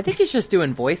anyway. I think he's just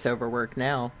doing voiceover work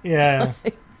now. Yeah.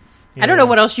 I don't know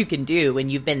what else you can do when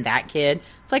you've been that kid.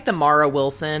 It's like the Mara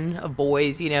Wilson of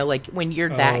boys, like when you're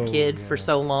that kid for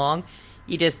so long,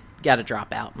 you just got to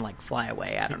drop out and fly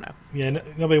away. I don't know. Yeah,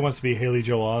 nobody wants to be Haley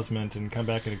Joel Osment and come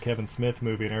back in a Kevin Smith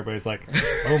movie and everybody's like,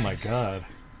 oh my god,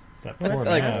 that poor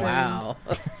man. Wow.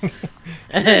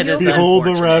 It is Behold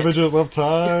the unfortunate. ravages of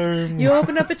time. You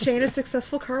open up a chain of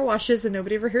successful car washes and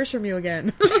nobody ever hears from you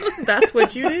again. That's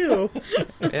what you do.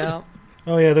 Yeah.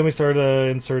 Oh yeah, then we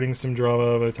started inserting some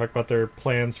drama. We talked about their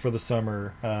plans for the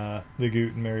summer, the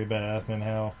Goot and Mary Beth, and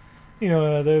how,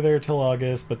 they're there till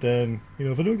August, but then,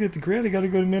 if I don't get the grant, I gotta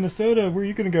go to Minnesota. Where are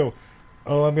you gonna go?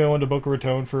 Oh, I'm going to Boca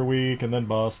Raton for a week, and then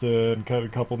Boston, cut a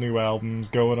couple new albums,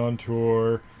 going on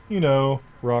tour,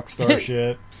 rock star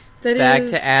shit. Back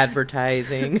to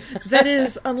advertising. That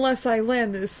is, unless I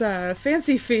land this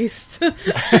fancy feast.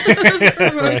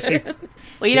 Right.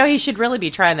 Well, he should really be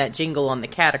trying that jingle on the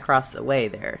cat across the way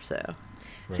there, so.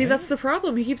 See, that's the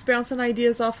problem. He keeps bouncing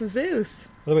ideas off of Zeus.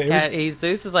 By the way,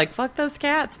 Zeus is like, fuck those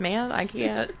cats, man. I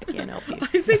can't help you.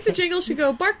 I think the jingle should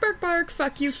go, bark, bark, bark,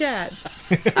 fuck you cats.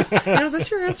 That's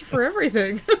your answer for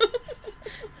everything.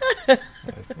 and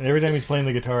every time he's playing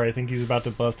the guitar, I think he's about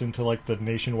to bust into the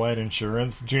Nationwide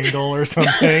Insurance jingle or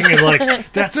something, and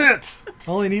that's it.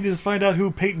 All I need is find out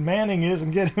who Peyton Manning is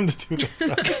and get him to do this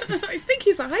stuff. I think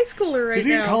he's a high schooler right Is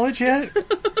he now. in college yet?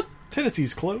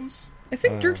 Tennessee's close. I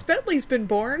think Dierks Bentley's been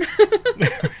born.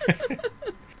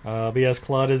 But yes,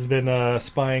 Claude has been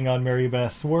spying on Mary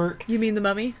Beth's work. You mean the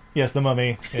mummy? Yes, the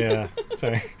mummy. Yeah.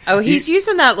 Sorry. Oh, he's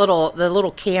using the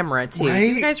little camera too. Right? Do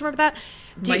you guys remember that?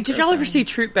 Did y'all ever see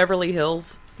Troop Beverly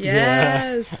Hills?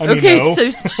 Yes. Yeah. I mean, Okay, no.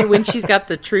 so when she's got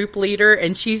the troop leader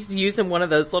and she's using one of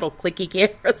those little clicky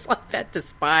cameras like that to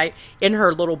spy in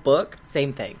her little book,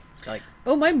 same thing. It's like,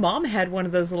 Oh, my mom had one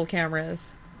of those little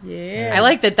cameras. Yeah. I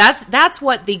like that. That's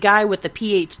what the guy with the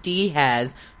PhD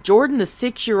has. Jordan, the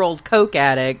 6-year-old coke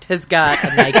addict, has got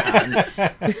a Nikon.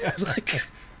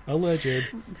 Alleged.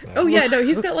 Oh yeah, no,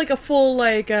 he's got like a full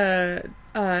like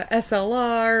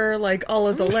SLR, like all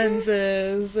of the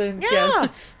lenses, and Yeah.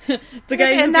 the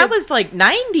guy who And that could- was like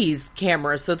 90s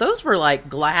cameras, so those were like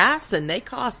glass and they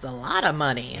cost a lot of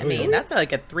money. I mean, that's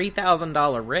like a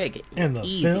 $3,000 rig. And the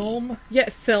Easy. film?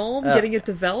 film getting it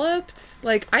developed.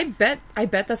 Like I bet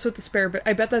that's what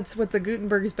I bet that's what the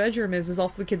Gutenberg's bedroom is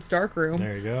also the kid's dark room.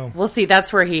 There you go. Well, see,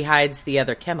 that's where he hides the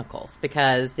other chemicals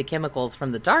because the chemicals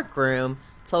from the dark room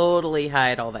totally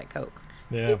hide all that coke.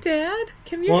 Yeah. Hey, Dad,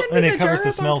 can you Well, hand me and the it covers jar the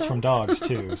up on smells top? from dogs,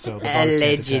 too, so the dogs can't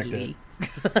Allegedly.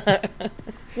 detect it.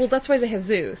 Well, that's why they have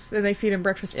Zeus, and they feed him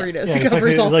breakfast burritos. Yeah, He it's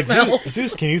covers all like, smells.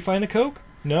 Zeus, can you find the Coke?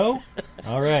 No?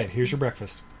 All right, here's your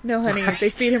breakfast. No, honey, they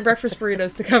feed him breakfast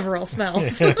burritos to cover all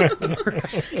smells.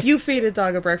 You feed a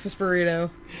dog a breakfast burrito.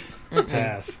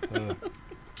 Pass.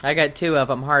 I got 2 of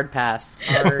them. Hard pass.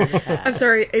 Hard pass. I'm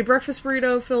sorry, a breakfast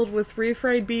burrito filled with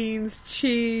refried beans,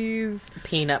 cheese,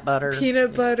 Peanut butter.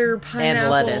 peanut butter,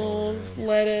 pineapple, lettuce.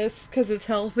 lettuce, because it's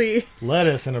healthy.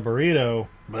 Lettuce in a burrito.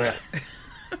 Blech.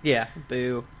 Yeah.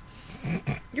 Boo.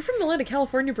 You're from the land of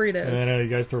California burritos. I know, you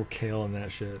guys throw kale in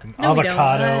that shit. And No, we don't.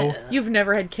 avocado. You've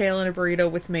never had kale in a burrito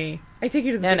with me. I take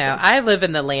you to the No, good no. place. I live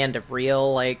in the land of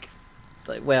real, like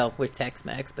well, with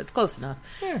Tex-Mex, but it's close enough.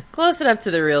 Yeah. Close enough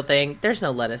to the real thing. There's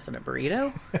no lettuce in a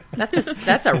burrito.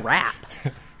 That's a wrap.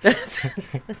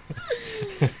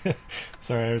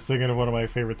 Sorry, I was thinking of one of my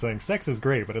favorite sayings. Sex is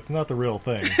great, but it's not the real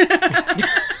thing.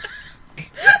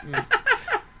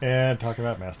 And talking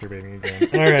about masturbating again.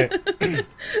 All right.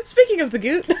 Speaking of the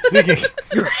goot,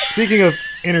 Speaking of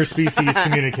interspecies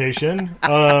communication,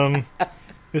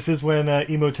 this is when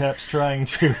Emotep's trying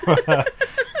to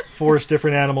force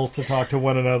different animals to talk to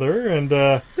one another, and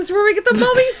this is where we get the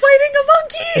mummy fighting a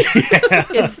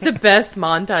monkey. It's the best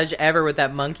montage ever with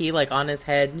that monkey like on his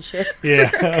head and shit.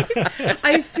 yeah,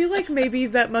 I feel like maybe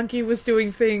that monkey was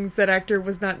doing things that actor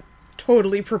was not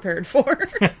totally prepared for.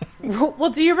 Well,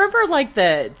 do you remember like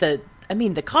the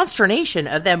consternation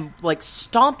of them like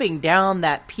stomping down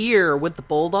that pier with the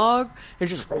bulldog and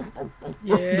just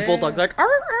the bulldog's like arr,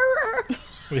 arr,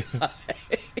 arr.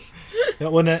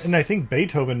 well, and I think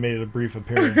Beethoven made a brief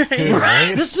appearance too,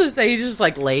 right? This is he just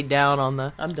like laid down on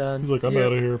the I'm done. He's like, I'm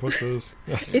out of here. What's this?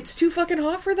 It's too fucking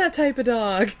hot for that type of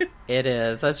dog. It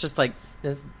is. That's just like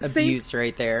this abuse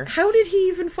right there. How did he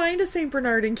even find a St.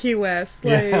 Bernard in Key West?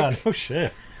 Like, Yeah, no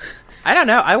shit. I don't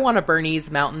know. I want a Bernese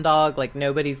Mountain Dog like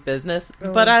nobody's business.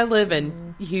 But I live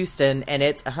in Houston and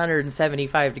it's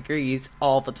 175 degrees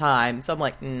all the time. So I'm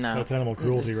like, no. That's animal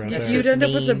cruelty right It's there. you'd end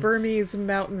up with a mean. Burmese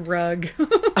mountain rug.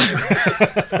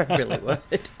 I really would.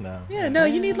 No. Yeah, no,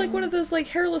 you need like one of those like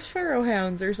hairless pharaoh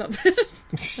hounds or something.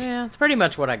 Yeah, it's pretty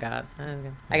much what I got.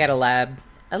 I got a lab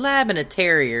and a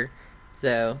terrier.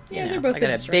 So Yeah, you they're know, both I got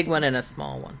a indestructible. big one and a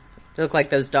small one. They look like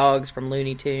those dogs from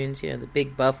Looney Tunes. You know, the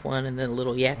big buff one and then the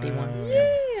little yappy one.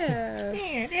 Yeah.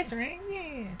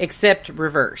 Except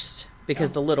reversed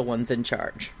because the little one's in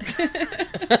charge.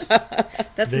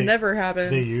 That's They- never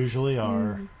happened. They usually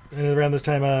are. And around this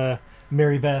time,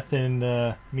 Mary Beth and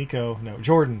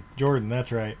Jordan,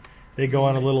 that's right. They go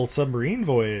on a little submarine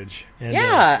voyage. And,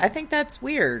 Yeah, I think that's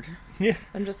weird. yeah.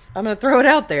 I'm going to throw it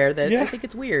out there that Yeah. I think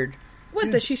it's weird.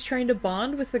 What, that she's trying to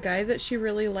bond with the guy that she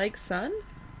really likes, son?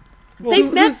 They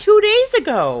met 2 days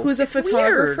ago. Who's a It's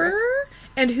photographer? weird.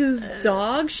 And whose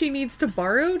dog she needs to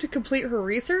borrow to complete her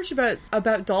research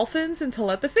about dolphins and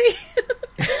telepathy?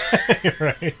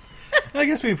 Right. I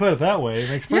guess we put it that way. It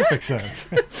makes perfect sense.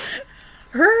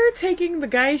 Her taking the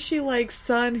guy she likes'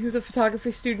 son, who's a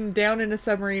photography student, down in a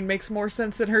submarine makes more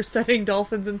sense than her studying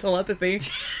dolphins and telepathy.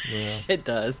 Yeah. It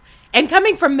does. And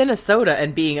coming from Minnesota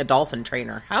and being a dolphin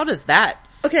trainer, how does that?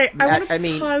 Okay, I want to I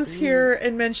mean- pause here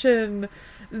and mention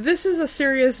this is a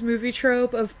serious movie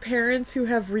trope of parents who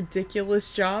have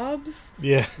ridiculous jobs.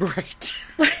 Yeah. Right.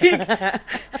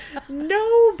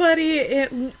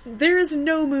 There's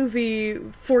no movie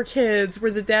for kids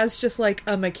where the dad's just like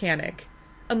a mechanic.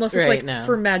 Unless it's Right, like no.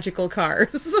 for magical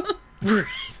cars.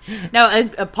 No,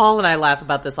 and Paul and I laugh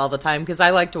about this all the time because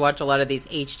I like to watch a lot of these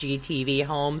HGTV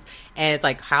homes, and it's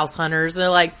like house hunters, and they're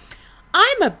like,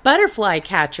 I'm a butterfly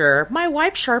catcher. My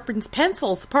wife sharpens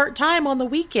pencils part-time on the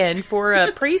weekend for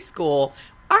a preschool.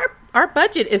 Our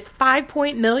budget is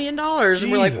 $5 million.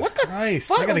 And we're like, what the Christ,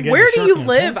 fuck? I gotta get Where into do you sharpening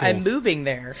live? pencils. I'm moving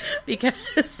there.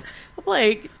 Because,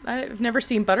 like, I've never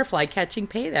seen butterfly catching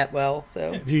pay that well.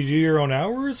 So Do you do your own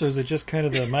hours, or is it just kind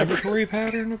of the migratory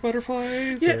pattern of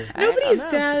butterflies? Yeah,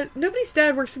 or- nobody's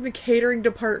dad works in the catering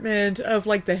department of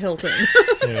like the Hilton.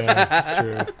 Yeah, that's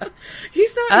true.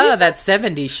 He's not. Oh, that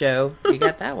 70s show. You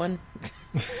got that one.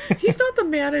 He's not the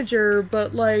manager,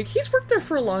 but like he's worked there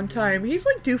for a long time. He's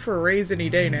like due for a raise any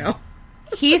day now.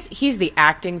 He's the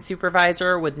acting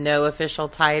supervisor with no official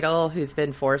title who's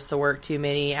been forced to work too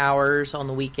many hours on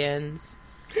the weekends.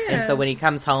 And so when he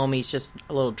comes home, he's just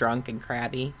a little drunk and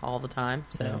crabby all the time.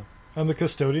 So Yeah. I'm the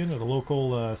custodian at a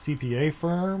local CPA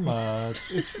firm.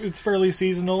 It's fairly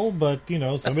seasonal, but you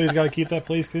know somebody's got to keep that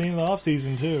place clean in the off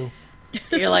season too.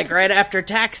 you're like right after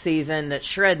tax season that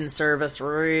shredding service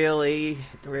really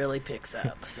picks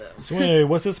up. So anyway,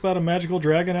 what's this about a magical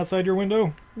dragon outside your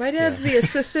window? My dad's the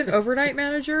assistant overnight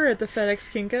manager at the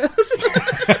FedEx Kinko's.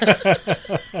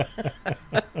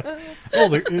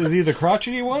 Oh, is he the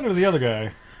crotchety one or the other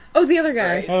guy? Oh, the other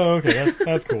guy. Oh, okay,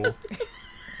 that's cool.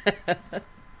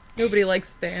 Nobody likes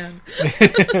Stan.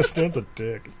 Stan's a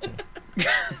dick.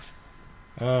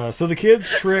 So the kids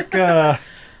trick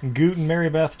Goot and Mary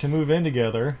Beth to move in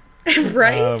together.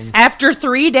 Right? After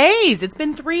 3 days. It's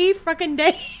been 3 fucking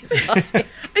days. I feel like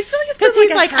it's Because been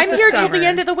he's a like, half I'm a here till summer. the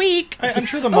end of the week. I'm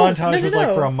sure the montage was like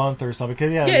no. for a month or something.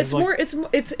 Cause, Yeah, it's like, more.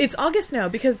 It's August now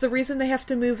because the reason they have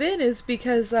to move in is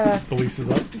because the lease is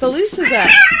up. the lease is up.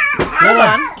 Hold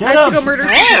on, I have to go murder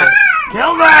some kids.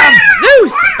 Kill them!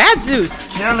 Zeus! Bad Zeus!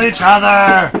 Kill each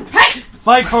other!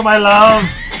 Fight for my love!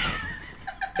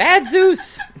 Bad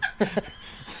Zeus!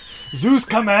 Zeus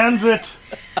commands it!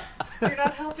 You're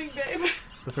not helping, babe.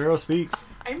 The Pharaoh speaks.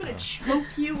 I'm gonna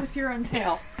choke you with your own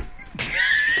tail.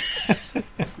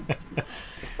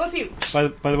 Both of you.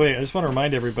 By the way, I just want to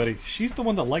remind everybody, she's the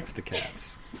one that likes the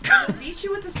cats. I'll beat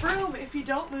you with this broom if you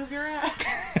don't move your ass.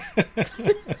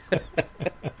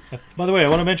 By the way, I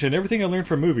want to mention, everything I learned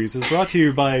from movies is brought to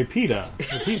you by PETA,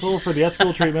 the People for the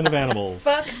Ethical Treatment of Animals.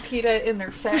 Fuck PETA in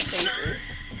their fat faces.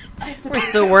 We're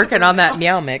still working on that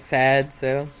Meow Mix ad,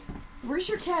 so. Where's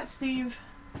your cat, Steve?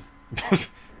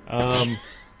 I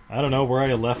don't know where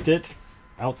I left it.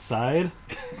 Outside.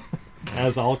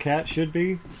 As all cats should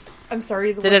be. I'm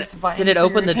sorry. Did it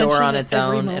open the door on its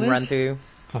own and run through?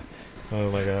 Oh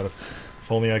my god.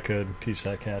 If only I could teach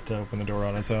that cat to open the door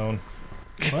on its own.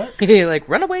 What? Like,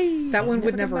 run away! That one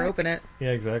would never open it. Yeah,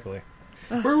 exactly.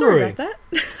 Where Sorry were we? about that.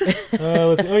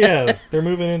 Let's see. Oh yeah, they're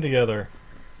moving in together.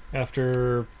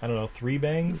 After, I don't know, 3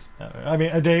 bangs?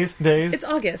 Days. It's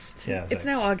August. Yeah, it's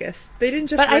exactly. now August. They didn't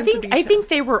just. But I rent the think beach house.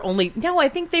 they were I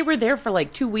think they were there for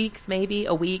like 2 weeks, maybe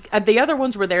a week. The other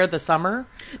ones were there the summer,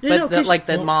 No, but 'cause-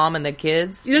 the mom and the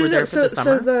kids No, were there for So, the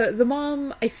summer. so the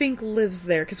mom, I think, lives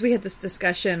there because we had this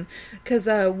discussion. Because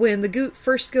when the Goot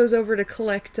first goes over to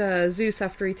collect Zeus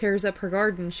after he tears up her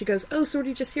garden, she goes, "Oh, so are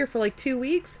you just here for like 2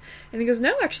 weeks?" And he goes,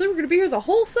 "No, actually, we're going to be here the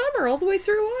whole summer, all the way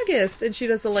through August." And she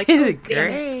does the like, "Oh, damn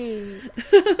it."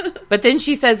 But then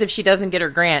she says if she doesn't get her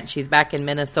grant, she's back in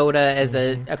Minnesota as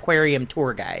an aquarium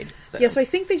tour guide. So. Yeah, so I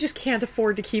think they just can't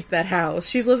afford to keep that house.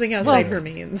 She's living outside her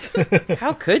means.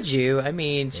 How could you? I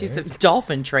mean, she's a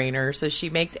dolphin trainer, so she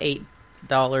makes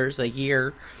 $8 a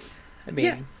year. I mean,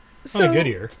 Yeah. On a good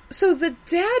year. So the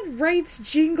dad writes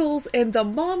jingles and the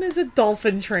mom is a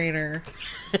dolphin trainer.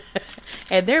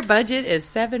 and their budget is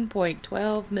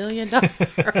 $7.12 million.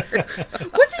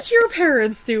 What did your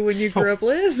parents do when you grew up,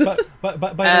 Liz? By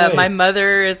the way, My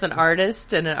mother is an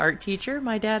artist and an art teacher.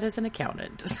 My dad is an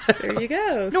accountant. There you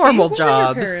go. Normal Steve,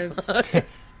 what were jobs. your parents?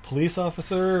 police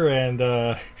officer, and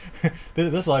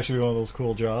this will actually be one of those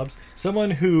cool jobs.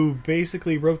 Someone who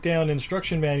basically wrote down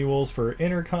instruction manuals for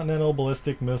intercontinental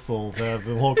ballistic missiles at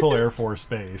the local Air Force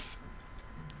base.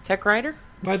 Tech writer?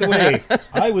 By the way,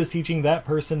 I was teaching that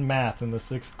person math in the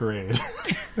 6th grade.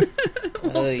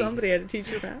 Well, somebody had to teach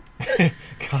you that.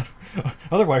 God,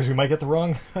 otherwise we might get the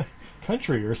wrong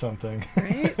country or something.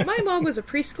 Right? My mom was a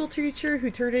preschool teacher who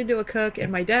turned into a cook,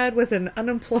 and my dad was an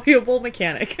unemployable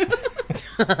mechanic.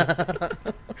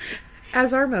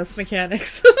 As are most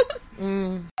mechanics.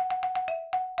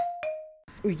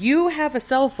 You have a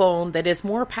cell phone that is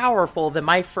more powerful than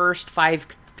my first 5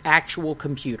 actual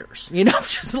computers. You know,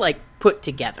 just like put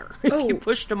together. If you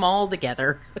pushed them all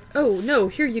together. Oh, no,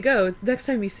 here you go. Next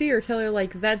time you see her, tell her,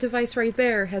 like, that device right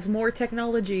there has more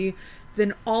technology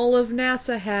than all of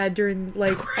NASA had during,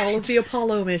 like, all of the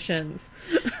Apollo missions.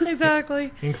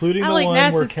 Exactly. Including I the like one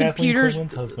where NASA's Kathleen computers.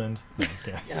 Quinlan's husband. No, just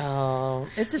kidding. Oh,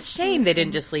 it's a shame they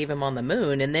didn't just leave him on the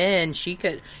moon, and then she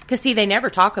could... Because, see, they never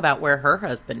talk about where her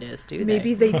husband is, do they?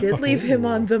 Maybe they did leave him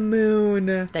on the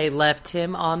moon. They left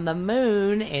him on the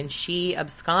moon, and she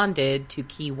absconded to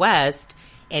Key West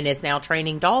and is now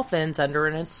training dolphins under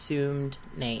an assumed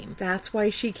name. That's why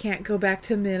she can't go back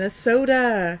to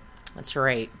Minnesota. That's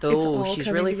right. It's Though all she's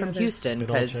coming really together. from Houston It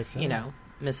all because, checks you out. know,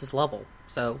 Mrs. Lovell.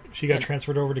 So She got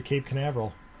transferred over to Cape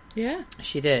Canaveral. Yeah.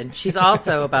 she did. She's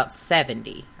also about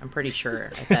 70, I'm pretty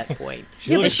sure, at that point.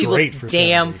 She looks and she great looks for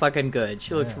damn 70. fucking good.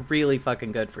 She looks Yeah. really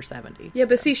fucking good for 70. Yeah,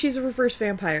 but see, she's a reverse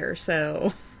vampire,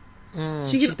 so...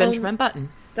 She's can Benjamin Button.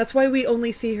 That's why we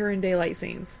only see her in daylight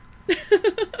scenes.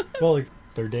 Well, like,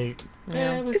 their date.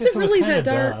 Yeah. I Is guess it was really kinda that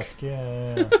dark? dusk.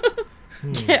 Yeah.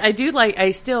 I do like,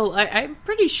 I'm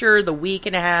pretty sure the week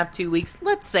and a half, 2 weeks,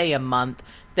 let's say a month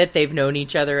that they've known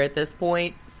each other at this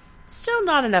point, still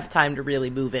not enough time to really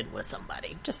move in with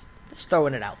somebody. Just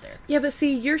throwing it out there. Yeah, but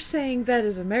see, you're saying that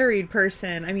as a married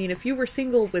person. I mean, if you were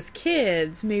single with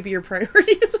kids, maybe your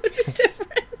priorities would be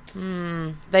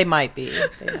different. They might be.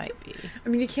 They might be. I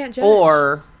mean, you can't judge.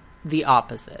 Or the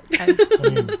opposite. I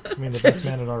mean, the best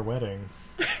man at our wedding.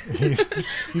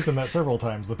 He's done that several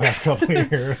times the past couple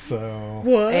of years, so...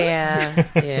 What?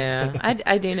 Yeah.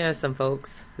 I do know some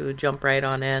folks who jump right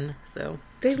on in, so...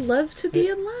 They love to be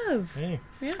in love. Hey.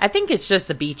 I think it's just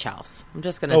the beach house. I'm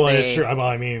just gonna Oh, say... that's true. Well,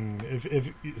 I mean,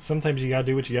 if sometimes you gotta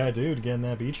do what you gotta do to get in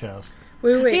that beach house.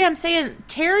 Wait. See, I'm saying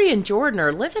Terry and Jordan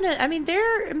are living it. I mean,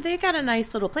 they got a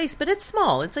nice little place, but it's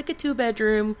small. It's like a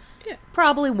 2-bedroom,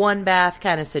 probably 1-bath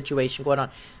kind of situation going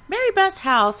on. Mary Beth's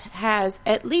house has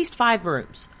at least 5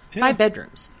 rooms, 5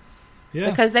 bedrooms. Yeah.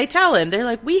 Because they tell him, they're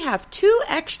like, we have 2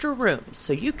 extra rooms,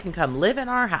 so you can come live in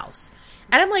our house.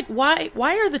 And I'm like, why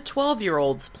are the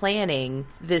 12-year-olds planning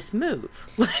this move?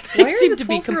 Like, they Why are seem the to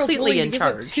be 12-year-olds completely willing to in give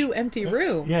up charge. 2 empty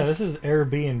rooms. Yeah, this is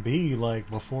Airbnb, like,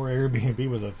 before Airbnb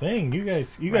was a thing. You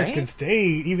guys Right? can stay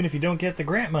even if you don't get the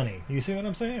grant money. You see what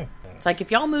I'm saying? It's like,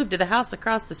 if y'all moved to the house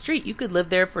across the street, you could live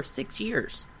there for 6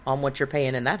 years on what you're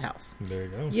paying in that house. There you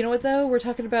go. You know what, though? We're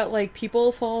talking about, like,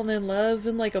 people falling in love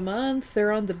in, like, a month.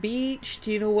 They're on the beach. Do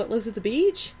you know what lives at the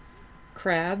beach?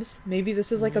 Crabs. Maybe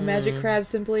this is like a magic crab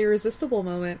simply irresistible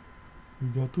moment. You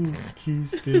got the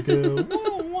keys to go.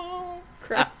 Wah, wah.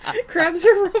 Crabs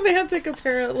are romantic,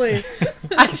 apparently.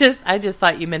 I just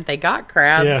thought you meant they got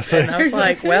crabs, Yes. and I was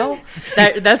like, well,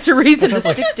 that's a reason to Sounds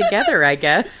like- stick together, I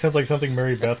guess. Sounds like something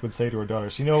Mary Beth would say to her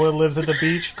daughters. You know what lives at the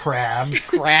beach? Crabs.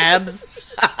 Crabs.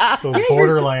 Those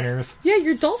borderliners. Yeah,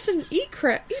 your dolphin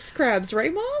eats crabs,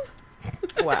 right, Mom?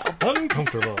 Wow.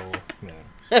 Uncomfortable.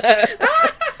 Yeah.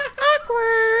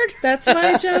 Awkward. That's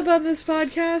my job on this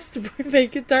podcast, to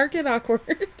make it dark and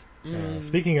awkward.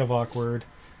 Speaking of awkward,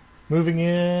 moving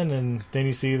in, and then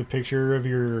you see the picture of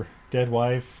your dead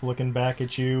wife looking back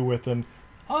at you with an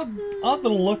odd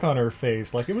little look on her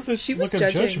face. Like, it was a She was look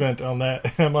of judging. judgment on that.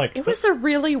 And I'm like, It was a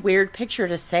really weird picture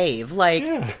to save. Like,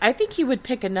 Yeah. I think you would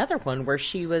pick another one where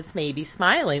she was maybe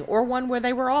smiling, or one where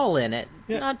they were all in it.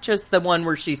 Yeah. Not just the one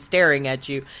where she's staring at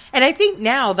you. And I think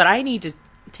now that I need to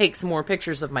take some more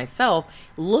pictures of myself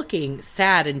looking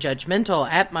sad and judgmental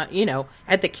at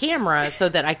at the camera, so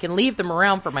that I can leave them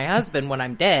around for my husband when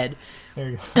I'm dead, there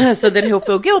you go. so that he'll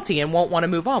feel guilty and won't want to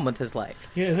move on with his life.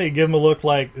 Yeah, so you give him a look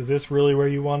like, is this really where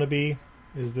you want to be?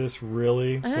 Is this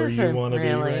really where Is you it want to be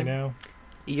really? right now?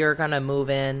 You're gonna move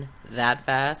in that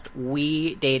fast?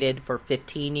 We dated for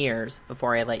 15 years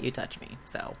before I let you touch me.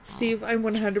 So Steve, I'm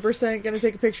 100% going to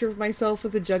take a picture of myself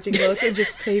with a judging look and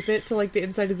just tape it to, like, the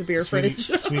inside of the beer fridge.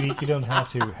 Sweetie, you don't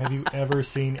have to. Have you ever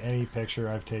seen any picture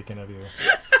I've taken of you?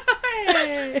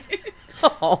 Hey!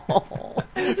 I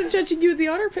wasn't judging you in the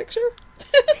honor picture.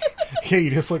 Yeah, you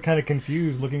just look kind of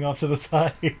confused looking off to the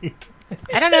side.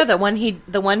 I don't know, the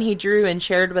one he drew and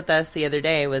shared with us the other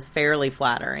day was fairly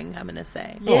flattering, I'm gonna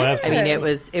say. Oh, Yeah. absolutely. I mean,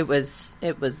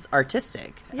 it was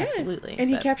artistic. Yeah. Absolutely. And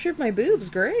he But captured my boobs.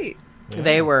 Great. Yeah.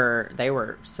 they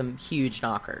were some huge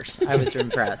knockers. I was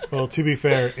impressed. Well, to be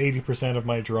fair, 80% of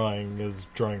my drawing is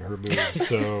drawing her boobs,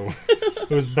 so it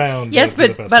was bound. Yes, to be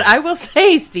the but best I one. will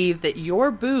say, Steve, that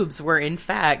your boobs were in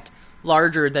fact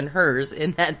larger than hers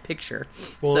in that picture.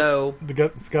 Well, So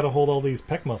it's got to hold all these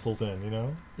pec muscles in, you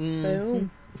know.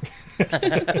 Boom.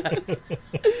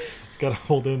 It's got to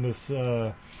hold in this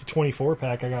 24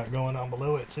 pack I got going on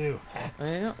below it too.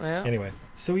 well. Anyway,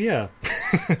 so yeah.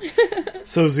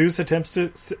 So Zeus attempts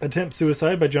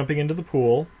suicide by jumping into the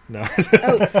pool. No.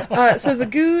 So the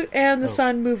Goot and the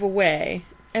Sun move away.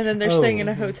 And then they're staying in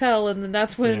a hotel, and then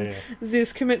that's when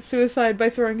Zeus commits suicide by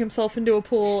throwing himself into a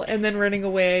pool and then running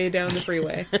away down the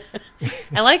freeway.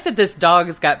 I like that this dog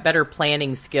has got better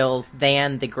planning skills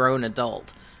than the grown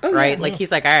adult, right? Like,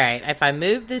 he's like, all right, if I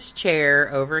move this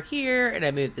chair over here, and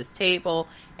I move this table,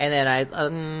 and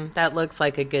then that looks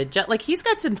like a good job. Like, he's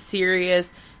got some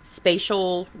serious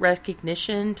spatial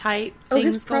recognition type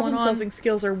things his going on. problem-solving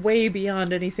skills are way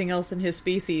beyond anything else in his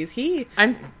species.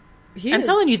 I'm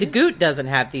telling you, the Goot doesn't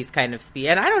have these kind of speed.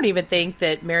 And I don't even think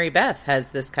that Mary Beth has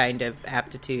this kind of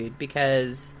aptitude,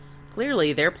 because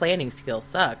clearly their planning skills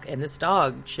suck, and this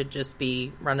dog should just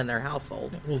be running their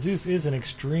household. Well, Zeus is an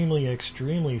extremely,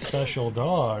 extremely special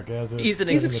dog. He's an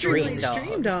extreme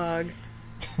dog.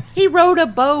 He rode a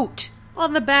boat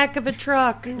on the back of a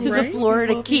truck to the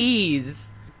Florida Keys.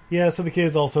 Yeah, so the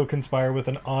kids also conspire with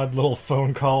an odd little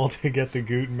phone call to get the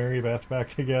Goot and Mary Beth back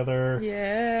together.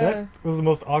 Yeah. That was the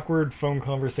most awkward phone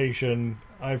conversation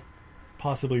I've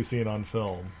possibly seen on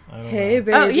film. I don't know.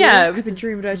 Baby. Oh, yeah. I've been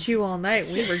dreaming about you all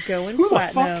night. We were going Who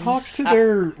platinum. the fuck talks to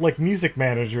their, music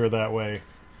manager that way?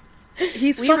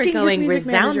 We were going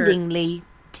resoundingly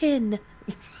 10.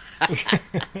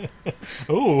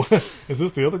 Oh, is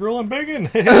this the other girl I'm banging?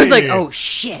 Hey. I was like, oh,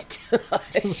 shit.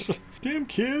 Damn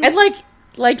kids. And,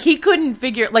 like he couldn't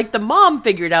figure, the mom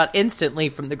figured out instantly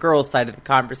from the girl's side of the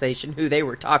conversation who they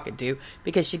were talking to,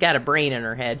 because she got a brain in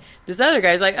her head. This other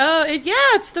guy's like, oh,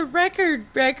 it's the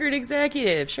record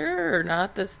executive. Sure,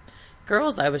 not this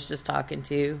girls I was just talking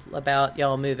to about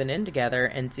y'all moving in together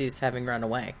and Zeus having run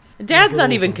away. Dad's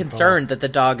not even concerned that the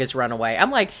dog has run away.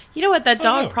 I'm like, you know what? That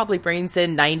dog probably brings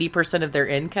in 90% of their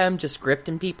income just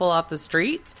grifting people off the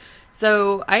streets.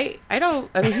 So he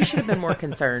should have been more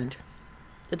concerned.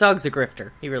 The dog's a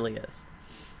grifter. He really is.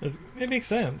 It makes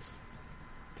sense.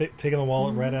 Taking the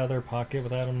wallet right out of their pocket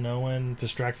without them knowing,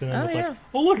 distracting them with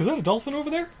oh, look, is that a dolphin over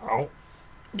there? Oh.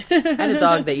 I had a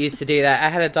dog that used to do that. I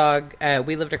had a dog,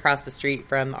 we lived across the street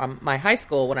from my high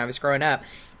school when I was growing up,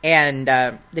 and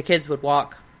the kids would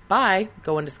walk by,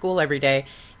 going to school every day,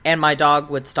 and my dog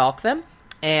would stalk them.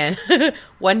 And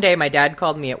one day my dad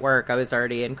called me at work. I was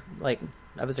already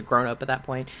I was a grown-up at that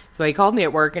point. So he called me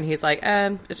at work, and he's like,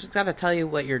 I just got to tell you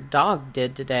what your dog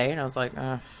did today. And I was like,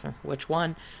 which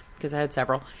one? Because I had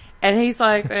several. And he's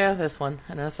like, yeah, this one.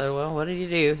 And I said, well, what did he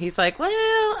do? He's like,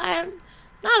 well, I'm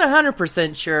not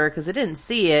 100% sure because I didn't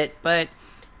see it, but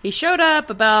he showed up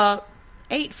about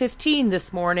 8:15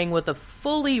 this morning with a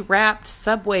fully wrapped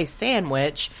Subway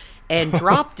sandwich and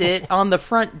dropped it on the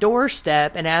front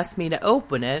doorstep and asked me to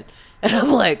open it. And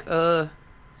I'm like,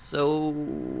 so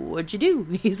what'd you do?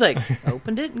 He's like,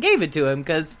 opened it and gave it to him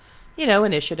because,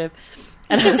 initiative.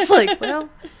 And I was like, well,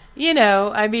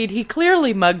 he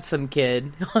clearly mugged some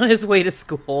kid on his way to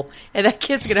school, and that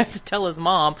kid's going to have to tell his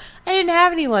mom, I didn't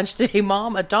have any lunch today,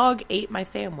 Mom. A dog ate my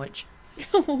sandwich.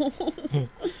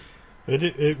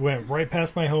 It went right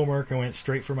past my homework and went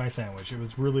straight for my sandwich. It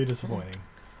was really disappointing.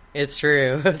 It's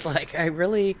true. I was like, I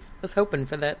really was hoping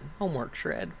for that homework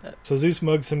shred. But. So Zeus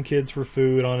mugs some kids for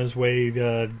food on his way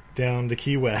down to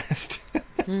Key West.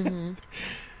 Mm-hmm.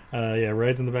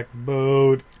 Rides in the back of the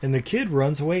boat, and the kid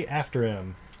runs away after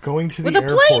him, going to the airport.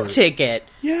 With a plane ticket?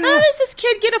 Yeah. How does this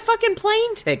kid get a fucking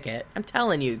plane ticket? I'm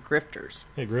telling you, grifters.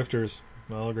 Hey, grifters.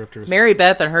 Well, grifters. Mary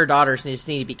Beth and her daughters just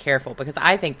need to be careful, because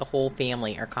I think the whole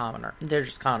family are they're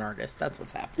just con artists. That's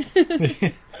what's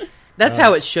happening. That's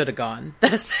how it should have gone.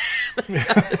 That's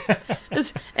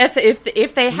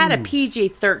if they had a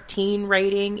PG-13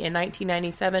 rating in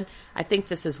 1997, I think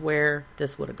this is where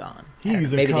this would have gone.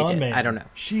 He's a con man. I don't know.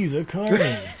 She's a con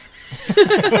man.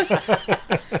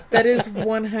 That is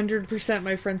 100%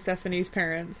 my friend Stephanie's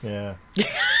parents. Yeah.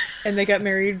 And they got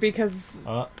married because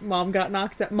Mom got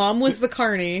knocked out. Mom was the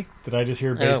carny. Did I just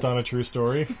hear based on a true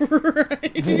story?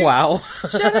 Right. Wow.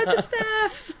 Shout out to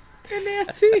Steph and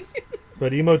Nancy.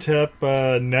 But Imhotep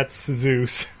nets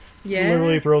Zeus. Yeah.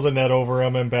 Literally throws a net over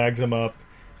him and bags him up.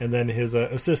 And then his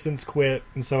assistants quit.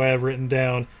 And so I have written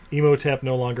down, Imhotep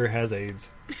no longer has AIDS.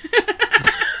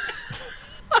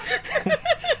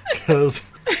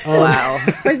 Wow.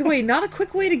 By the way, not a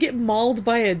quick way to get mauled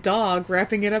by a dog,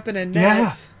 wrapping it up in a net.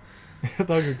 Yeah. That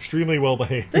dog's extremely well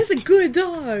behaved. That's a good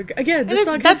dog. Again,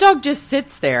 that dog just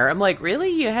sits there. I'm like, really?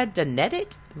 You had to net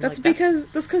it? That's because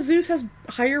Zeus has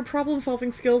higher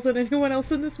problem-solving skills than anyone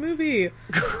else in this movie.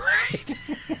 Right.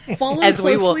 Followed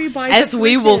closely by as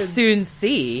we will soon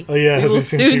see. Oh yeah, as we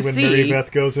see when Mary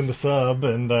Beth goes into sub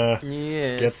and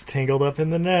yes. gets tangled up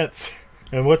in the nets.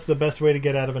 And what's the best way to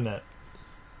get out of a net?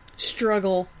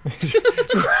 Struggle.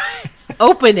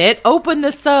 open it. Open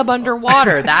the sub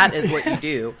underwater. That is what you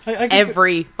do I guess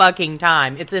every fucking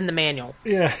time. It's in the manual.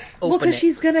 Yeah. Well, Open because it.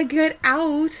 she's gonna get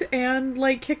out and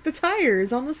like kick the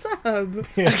tires on the sub.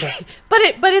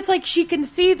 But it's like she can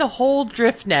see the whole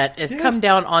drift net has come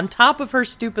down on top of her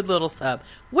stupid little sub.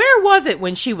 Where was it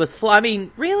when she was I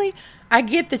mean, really? I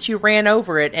get that you ran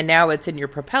over it and now it's in your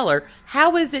propeller.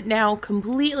 How is it now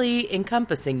completely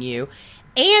encompassing you?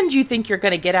 And you think you're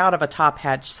going to get out of a top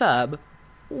hatch sub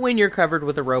when you're covered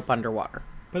with a rope underwater.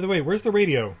 By the way, where's the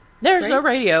radio? There's no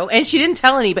radio. And she didn't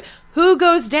tell anybody. Who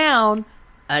goes down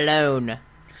alone?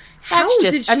 That's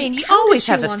just, I mean, you always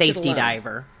have a safety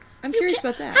diver. I'm curious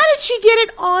about that. How did she get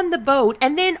it on the boat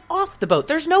and then off the boat?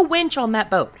 There's no winch on that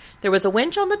boat. There was a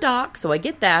winch on the dock, so I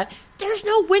get that. There's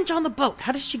no winch on the boat.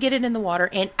 How does she get it in the water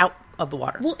and out of the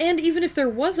water? Well, and even if there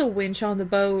was a winch on the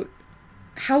boat,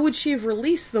 how would she have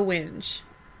released the winch?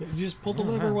 You just pull the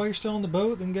lever while you're still on the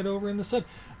boat and get over in the sub.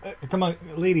 Come on,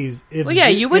 ladies. If Well, yeah,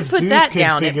 you would if put Zeus that could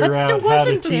down it, figure but out there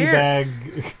wasn't how to there.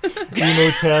 teabag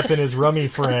Emotep and his rummy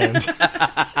friend,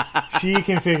 she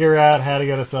can figure out how to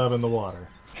get a sub in the water.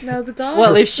 No, the dog.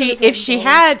 Well, if she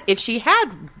had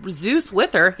Zeus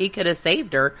with her, he could have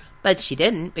saved her, but she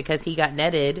didn't because he got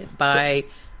netted by,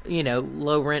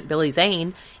 low rent Billy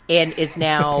Zane and is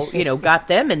now, got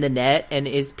them in the net and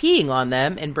is peeing on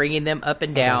them and bringing them up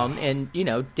and down and,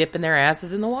 dipping their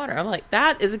asses in the water. I'm like,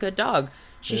 that is a good dog.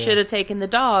 She should have taken the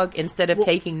dog instead of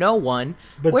taking no one.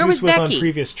 But Where Zeus was on Becky?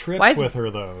 previous trips Why is- with her,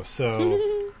 though,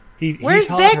 so he Where's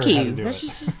taught her Becky? how to do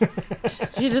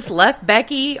it. She just left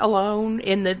Becky alone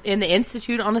in the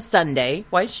institute on a Sunday.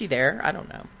 Why is she there? I don't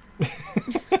know.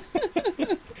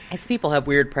 These people have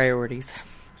weird priorities.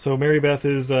 So Mary Beth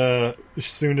is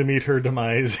soon to meet her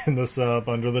demise in the sub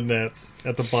under the nets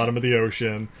at the bottom of the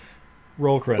ocean.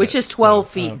 Roll credits. Which is 12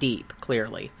 feet deep,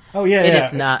 clearly. Oh, yeah, And yeah.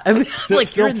 it's not. I mean, Still- like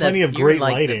still you're in plenty of you're great in,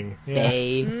 like, lighting. the Yeah.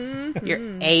 bay.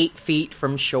 You're 8 feet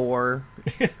from shore.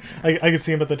 I can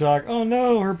see him at the dock. Oh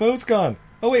no, her boat's gone.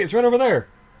 Oh wait, it's right over there.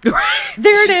 There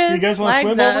it is. You guys want to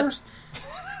Flags swim up. over?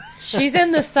 She's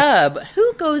in the sub.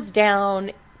 Who goes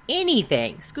down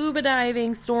anything? Scuba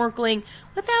diving, snorkeling,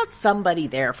 without somebody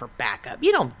there for backup.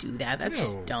 You don't do that. That's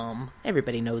just No. dumb.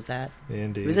 Everybody knows that.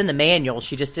 Indeed. It was in the manual.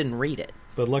 She just didn't read it.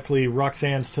 But luckily,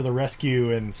 Roxanne's to the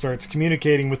rescue and starts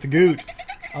communicating with the Goot,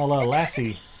 a la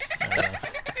Lassie.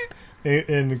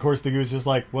 And of course, the Goot's just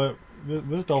like, "What?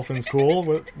 This dolphin's cool.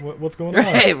 What's going on?"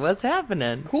 Right, what's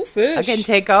happening? Cool fish. I can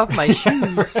take off my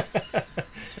shoes.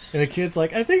 And the kid's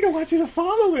like, "I think I want you to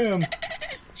follow him."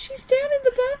 She's down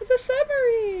in the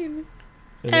submarine.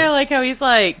 And I like how he's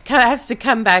like, has to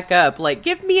come back up. Like,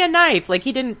 give me a knife. Like,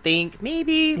 he didn't think,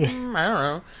 maybe, I don't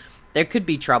know, there could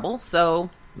be trouble.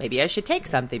 So maybe I should take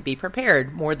something, be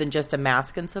prepared, more than just a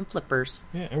mask and some flippers.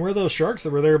 Yeah, and where are those sharks that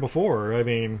were there before? I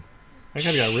mean, that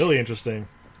kind of got really interesting.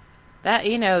 That,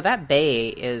 that bay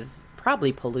is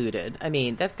probably polluted. I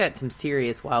mean, that's got some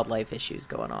serious wildlife issues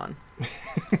going on.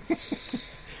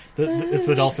 It's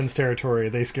the dolphins' territory.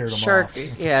 They scared them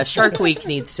off. Shark Week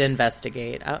needs to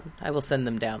investigate. I will send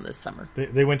them down this summer.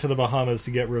 They went to the Bahamas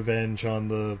to get revenge on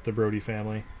the Brody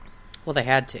family. Well, they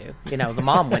had to. The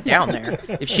mom went down there.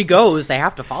 If she goes, they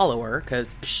have to follow her,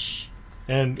 because,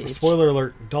 And bitch. spoiler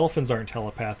alert, dolphins aren't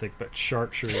telepathic, but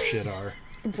sharks sure as shit are.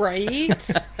 Right?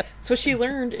 That's what she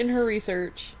learned in her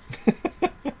research.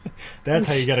 That's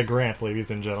how you get a grant,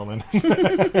 ladies and gentlemen.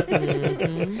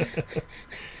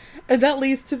 And that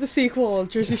leads to the sequel,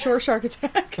 Jersey Shore Shark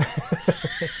Attack.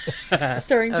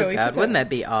 Starring Joey God, Fatone. wouldn't that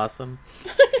be awesome?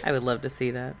 I would love to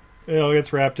see that. It all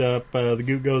gets wrapped up. The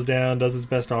Goot goes down, does his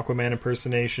best Aquaman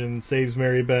impersonation, saves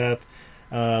Mary Beth.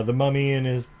 The mummy and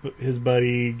his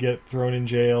buddy get thrown in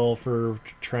jail for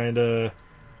trying to,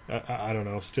 I don't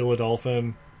know, steal a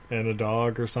dolphin and a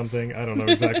dog or something. I don't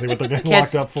know exactly what they're getting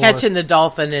locked up for. Catching the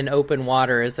dolphin in open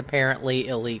water is apparently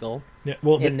illegal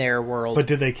in their world. But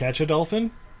did they catch a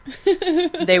dolphin?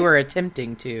 They were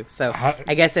attempting to, so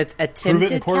I guess it's Prove it in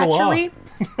attempted court of law. catchery.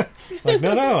 Like,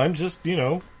 no, I'm just,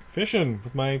 fishing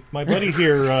with my buddy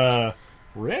here,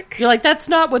 Rick. You're like, that's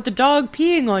not what the dog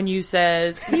peeing on you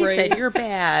says. He Right. said you're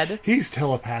bad. He's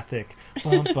telepathic.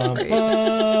 Bum, bum,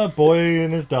 bum. Boy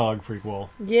and his dog prequel.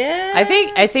 Yeah.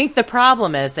 I think the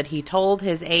problem is that he told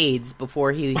his aides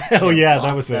before he Oh, yeah, that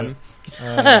lost was them.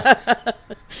 it.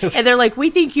 And they're like, we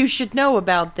think you should know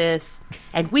about this,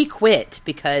 and we quit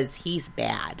because he's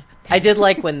bad. I did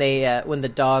like when they when the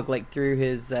dog threw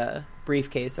his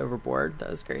briefcase overboard. That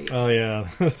was great. Oh, yeah.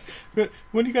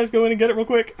 When do you guys go in and get it real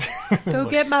quick? Go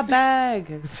get my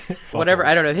bag. Whatever.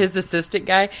 I don't know. His assistant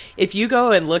guy, if you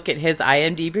go and look at his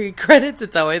IMDb credits,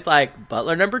 it's always like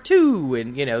butler number 2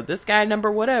 and, this guy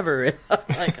number whatever. And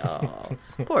I'm like, oh,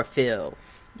 poor Phil.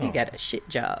 You got a shit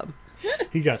job.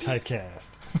 He got typecast.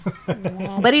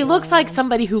 But he looks like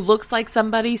somebody who looks like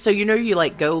somebody. So, you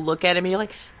like, go look at him and you're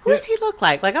like, who does he look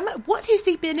like? Like, what has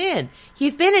he been in?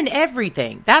 He's been in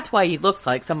everything. That's why he looks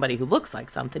like somebody who looks like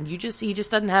something. He just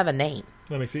doesn't have a name.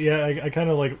 That makes sense. Yeah, I kind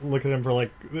of, like, looked at him for,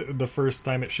 like, the first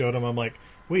time it showed him. I'm like,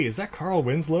 wait, is that Carl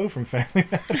Winslow from Family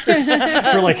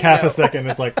Matters? For, like, half a second,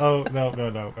 it's like, oh,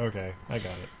 no. Okay, I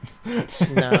got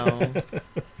it. No.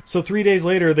 So 3 days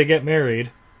later, they get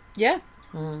married. Yeah.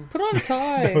 Put on a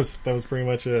tie. That was pretty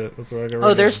much it. That's what I got.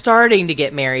 Oh, they're starting to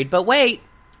get married, but wait,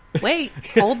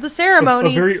 hold the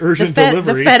ceremony. A very urgent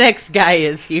delivery. The FedEx guy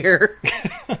is here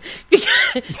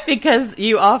because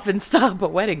you often stop a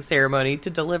wedding ceremony to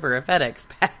deliver a FedEx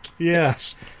package. Yeah,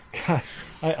 God,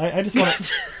 I just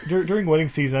want to during wedding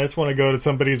season. I just want to go to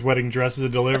somebody's wedding dressed as a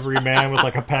delivery man with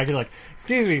like a package. Like,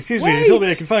 excuse me, you told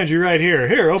me I can find you right here.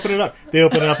 Here, open it up. They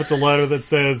open it up. It's a letter that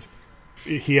says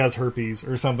he has herpes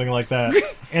or something like that.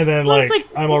 And then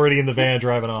I'm already in the van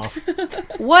driving off.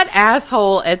 What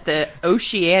asshole at the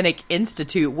Oceanic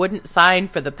Institute wouldn't sign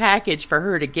for the package for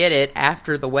her to get it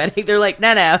after the wedding? They're like,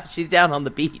 no, she's down on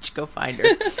the beach. Go find her.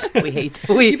 We hate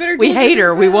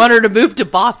her. We want her to move to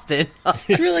Boston.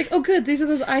 You're like, oh good, these are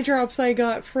those eye drops I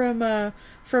got from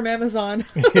Amazon.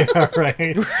 Yeah,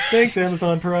 right. Thanks,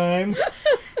 Amazon Prime.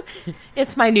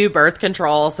 It's my new birth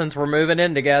control since we're moving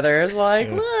in together. It's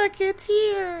like, look, it's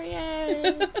here.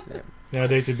 Yay.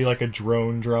 Nowadays it'd be like a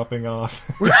drone dropping off.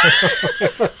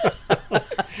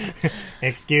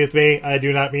 Excuse me, I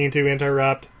do not mean to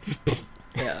interrupt.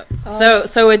 Yeah.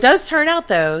 So it does turn out,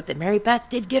 though, that Mary Beth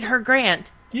did get her grant.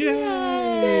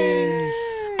 Yay!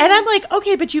 And I'm like,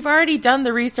 okay, but you've already done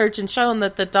the research and shown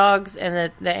that the dogs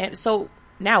and the so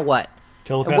now what?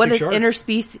 Telepathic what is sharks.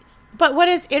 interspecies? But what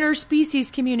is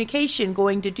interspecies communication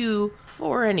going to do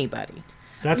for anybody?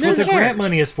 That's what the grant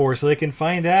money is for, so they can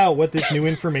find out what this new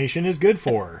information is good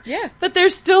for. Yeah. But they're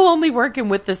still only working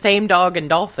with the same dog and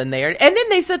dolphin there. And then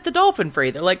they set the dolphin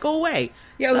free. They're like, go away.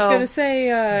 Yeah, I was going to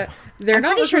say, they're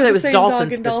not sure that was same dolphin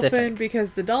dog and dolphin specific.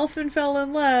 because the dolphin fell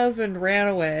in love and ran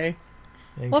away.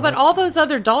 Well, but all those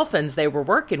other dolphins they were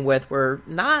working with were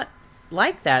not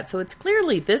like that, so it's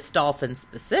clearly this dolphin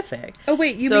specific. Oh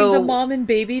wait, you mean the mom and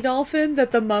baby dolphin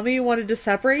that the mummy wanted to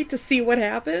separate to see what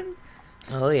happened?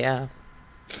 Oh yeah.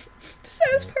 The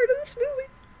saddest part of this movie.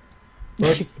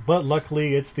 But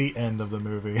luckily it's the end of the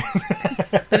movie.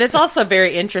 But it's also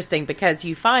very interesting because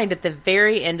you find at the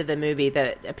very end of the movie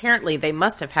that apparently they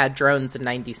must have had drones in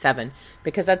 97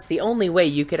 because that's the only way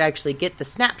you could actually get the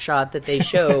snapshot that they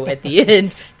show at the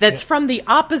end that's from the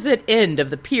opposite end of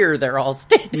the pier they're all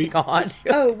standing on.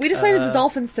 Oh, we decided the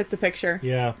dolphins took the picture.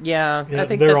 Yeah. I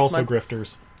think they're that's also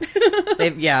grifters.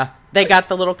 They got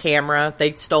the little camera.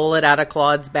 They stole it out of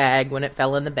Claude's bag when it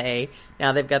fell in the bay.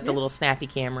 Now they've got the little snappy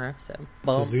camera. So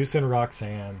Zeus and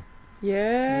Roxanne.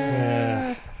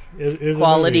 Yeah. Is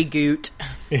quality goot.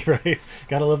 Right.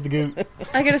 Gotta love the goot.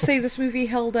 I gotta say, this movie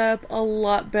held up a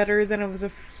lot better than I was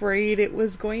afraid it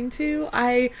was going to.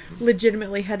 I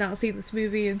legitimately had not seen this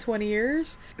movie in 20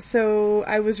 years, so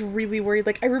I was really worried.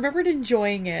 Like, I remembered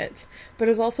enjoying it, but I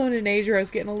was also in an age where I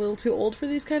was getting a little too old for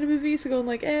these kind of movies, so going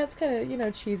like, it's kind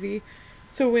of, cheesy.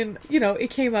 So when, it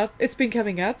came up, it's been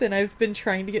coming up, and I've been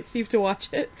trying to get Steve to watch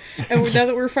it. And now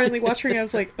that we're finally watching it, I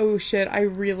was like, oh shit, I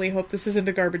really hope this isn't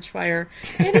a garbage fire.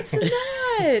 And it's not!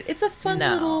 It's a fun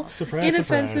little,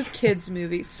 inoffensive kids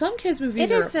movie. Some kids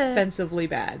movies are offensively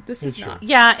bad. This is not.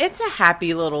 Yeah, it's a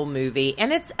happy little movie.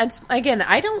 And it's again,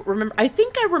 I don't remember, I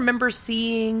think I remember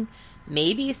seeing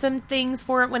maybe some things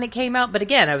for it when it came out, but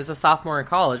again, I was a sophomore in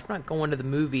college. I'm not going to the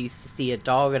movies to see a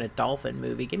dog and a dolphin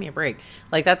movie. Give me a break.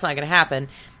 Like, that's not going to happen.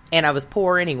 And I was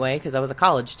poor anyway because I was a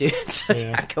college student, so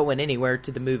I'm not going anywhere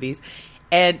to the movies.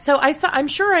 And so I'm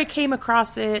sure I came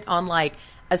across it on like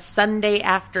a Sunday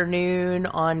afternoon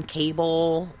on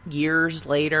cable years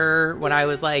later when I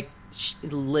was like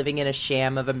living in a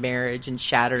sham of a marriage and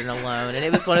shattered and alone, and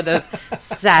it was one of those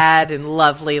sad and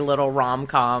lovely little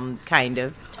rom-com kind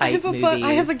of type movies.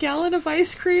 I have a gallon of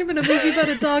ice cream and a movie about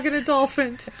a dog and a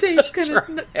dolphin.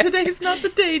 Today's not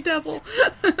the day, devil.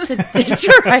 That's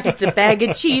right. It's a bag of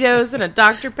Cheetos and a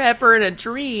Dr. Pepper and a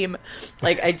dream.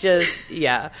 Like, so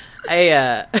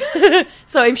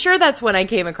I'm sure that's when I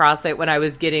came across it, when I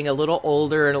was getting a little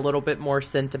older and a little bit more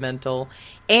sentimental.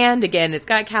 And again, it's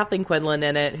got Kathleen Quinlan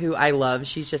in it, who I love.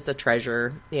 She's just a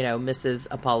treasure, Mrs.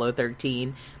 Apollo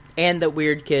 13, and the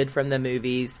weird kid from the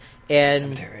movies,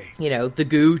 and the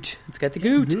Goot. It's got the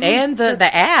Goot and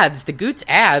the abs. The Goot's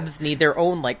abs need their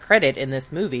own credit in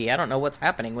this movie. I don't know what's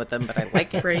happening with them, but I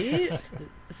like it. Right?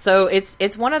 So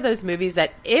it's one of those movies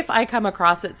that if I come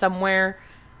across it somewhere,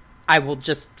 I will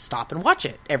just stop and watch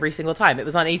it every single time. It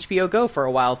was on HBO Go for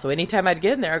a while, so anytime I'd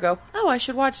get in there, I go, oh, I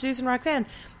should watch Zeus and Roxanne.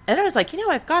 And I was like,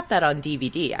 I've got that on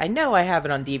DVD. I know I have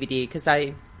it on DVD because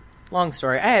long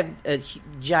story, I have a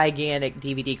gigantic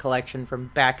DVD collection from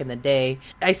back in the day.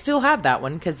 I still have that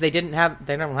one because they don't have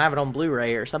it on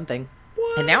Blu-ray or something.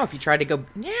 What? And now if you try to go,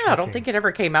 I don't think it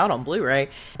ever came out on Blu-ray.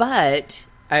 But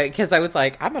because I was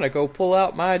like, I'm going to go pull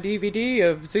out my DVD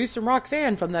of Zeus and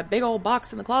Roxanne from that big old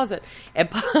box in the closet. And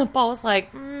Paul was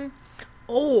like,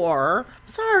 or,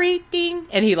 sorry, ding.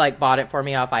 And he bought it for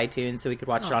me off iTunes so we could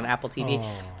watch it on Apple TV.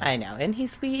 Aww. I know. And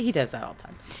he's sweet. He does that all the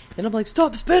time. And I'm like,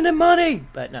 stop spending money.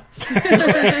 But no.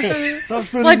 Stop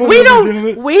spending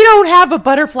money. We don't have a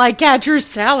butterfly catcher's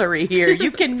salary here.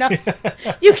 You cannot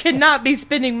be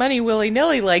spending money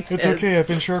willy-nilly like this. It's okay. I've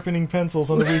been sharpening pencils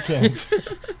on the weekends.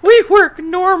 We work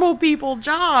normal people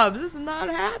jobs. This is not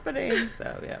happening.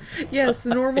 So, yeah. Yes,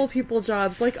 normal people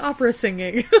jobs like opera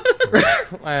singing.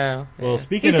 Wow. Well,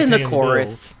 speaking He's of in the paying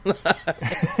chorus.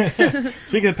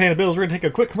 Speaking of paying the bills, we're going to take a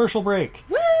quick commercial break.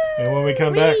 Woo! And when we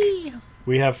come back,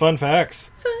 we have fun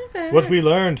facts. What we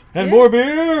learned. And more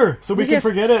beer! So we can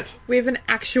forget it. We have an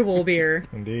actual beer.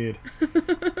 Indeed.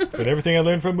 But everything I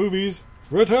learned from movies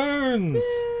returns.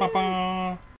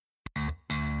 Ba-ba.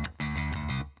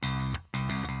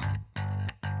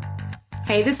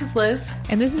 Hey, this is Liz.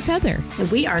 And this is Heather.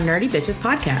 And we are Nerdy Bitches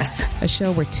Podcast. A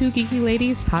show where two geeky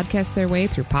ladies podcast their way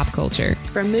through pop culture.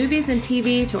 From movies and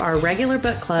TV to our regular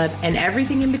book club and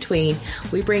everything in between,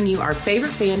 we bring you our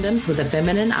favorite fandoms with a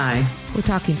feminine eye. We're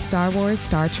talking Star Wars,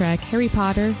 Star Trek, Harry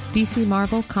Potter, DC,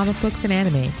 Marvel, comic books, and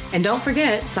anime. And don't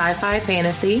forget sci-fi,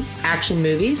 fantasy, action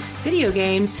movies, video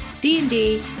games,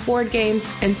 D&D, board games,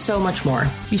 and so much more.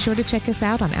 Be sure to check us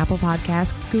out on Apple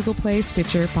Podcasts, Google Play,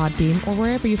 Stitcher, Podbean, or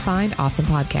wherever you find awesome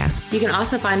podcasts. You can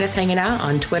also find us hanging out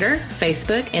on Twitter,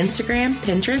 Facebook, Instagram,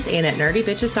 Pinterest, and at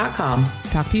nerdybitches.com.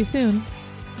 Talk to you soon.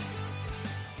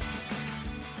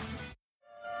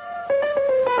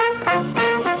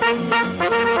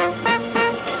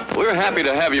 We're happy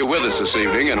to have you with us this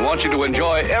evening and want you to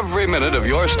enjoy every minute of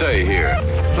your stay here.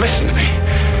 Listen to me.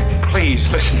 Please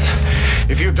listen.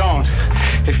 If you don't,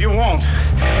 if you won't,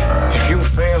 if you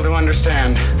fail to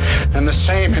understand, then the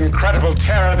same incredible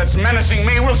terror that's menacing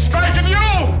me will strike at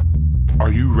you!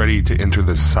 Are you ready to enter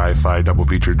the Sci-Fi Double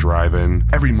Feature Drive-In?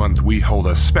 Every month we hold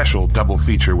a special double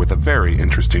feature with a very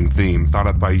interesting theme thought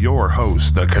up by your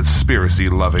host, the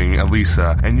conspiracy-loving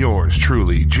Elisa, and yours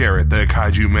truly, Jarrett the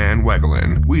Kaiju Man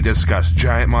Wegelin. We discuss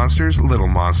giant monsters, little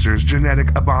monsters,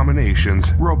 genetic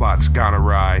abominations, robots gone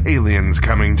awry, aliens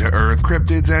coming to Earth,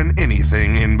 cryptids, and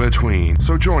anything in between.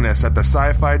 So join us at the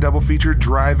Sci-Fi Double Feature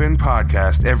Drive-In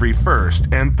podcast every first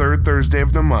and third Thursday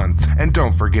of the month. And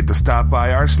don't forget to stop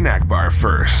by our snack bar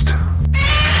first.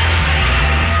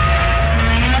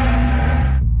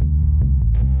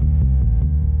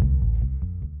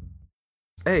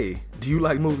 Hey, do you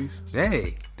like movies?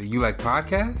 Hey, do you like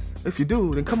podcasts? If you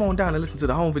do, then come on down and listen to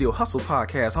the Home Video Hustle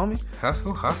podcast, homie.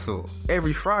 Hustle.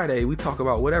 Every Friday, we talk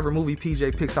about whatever movie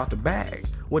PJ picks out the bag.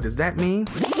 What does that mean?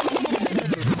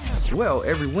 Well,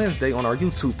 every Wednesday on our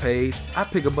YouTube page, I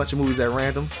pick a bunch of movies at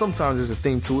random. Sometimes there's a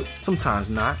theme to it, sometimes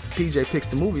not. PJ picks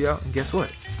the movie out, and guess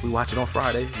what? We watch it on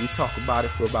Friday. We talk about it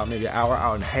for about maybe an hour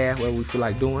and a half, whatever we feel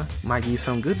like doing. Might give you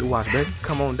something good to watch, baby.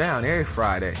 Come on down every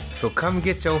Friday. So come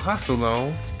get your hustle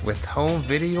on with Home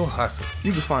Video Hustle.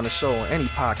 You can find the show on any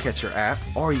podcatcher app,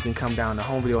 or you can come down to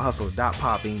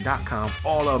homevideohustle.podbean.com.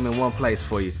 All of them in one place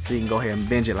for you, so you can go ahead and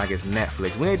binge it like it's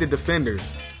Netflix. We ain't the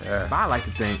Defenders, but I like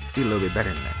to think we're a little bit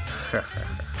better than that.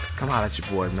 Come holler at your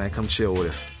boys, man. Come chill with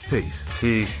us.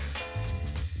 Peace.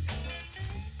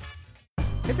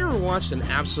 Have you ever watched an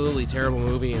absolutely terrible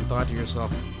movie and thought to yourself,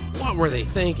 what were they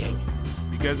thinking?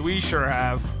 Because we sure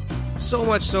have. So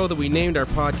much so that we named our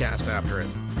podcast after it.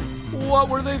 What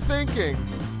were they thinking?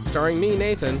 Starring me,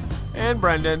 Nathan. And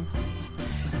Brendan.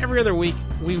 Every other week,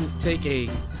 we take a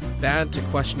bad to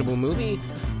questionable movie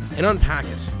and unpack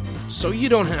it, so you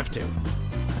don't have to.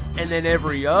 And then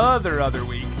every other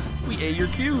week, we A your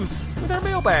cues with our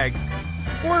mailbag.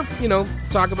 Or,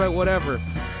 talk about whatever.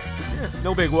 Yeah,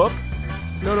 no big whoop.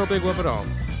 No big whoop at all.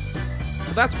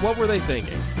 So that's What Were They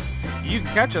Thinking? You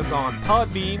can catch us on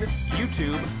Podbean,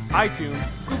 YouTube,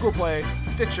 iTunes, Google Play,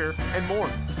 Stitcher, and more.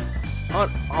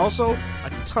 Also, a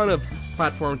ton of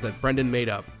platforms that Brendan made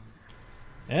up.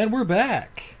 And we're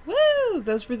back. Woo!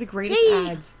 Those were the greatest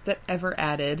ads that ever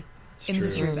added in the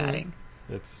history of adding.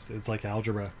 It's like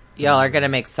algebra. Y'all are going to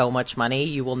make so much money,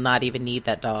 you will not even need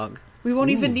that dog. We won't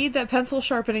Ooh. even need that pencil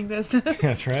sharpening business.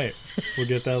 That's right. We'll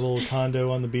get that little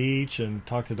condo on the beach and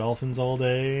talk to dolphins all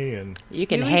day. And you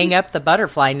can hang up the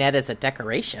butterfly net as a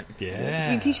decoration.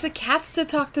 Yeah. We teach the cats to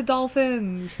talk to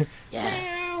dolphins.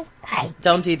 Yes.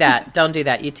 Don't do that. Don't do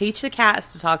that. You teach the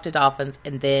cats to talk to dolphins,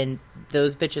 and then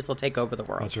those bitches will take over the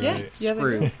world. That's right. Yeah,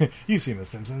 Screw. You've seen The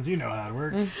Simpsons. You know how it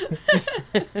works.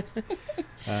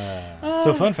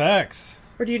 So fun facts.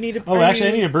 Or do you need a... Oh, actually,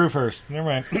 I need a brew first. Never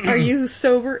mind. Are you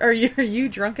sober? Are you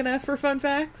drunk enough for fun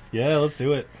facts? Yeah, let's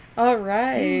do it. All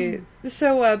right.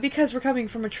 So, because we're coming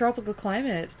from a tropical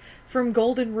climate, from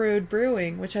Golden Road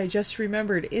Brewing, which I just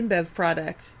remembered, InBev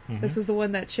product. Mhm. This was the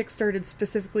one that Chick started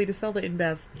specifically to sell to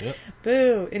InBev. Yep.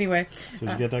 Boo. Anyway. So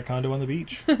you get that condo on the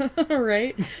beach. All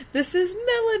right. This is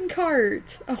Melon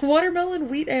Cart, a watermelon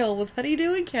wheat ale with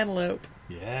honeydew and cantaloupe.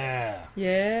 Yeah.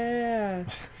 Yeah.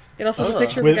 It also has a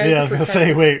picture of a Wait, guy yeah, I with was a going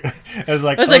to fruit say, cutter. wait. I was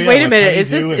like, wait a minute.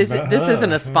 Is honeydew this and- this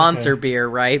isn't a sponsor okay. beer,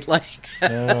 right? Like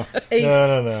No. A-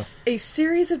 No. A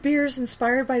series of beers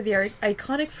inspired by the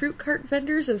iconic fruit cart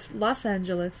vendors of Los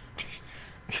Angeles.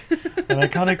 An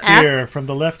iconic beer from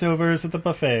the leftovers at the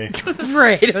buffet.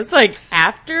 Right. It was like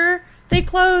after they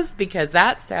closed, because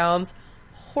that sounds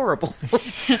horrible.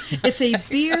 It's a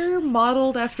beer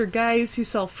modeled after guys who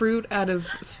sell fruit out of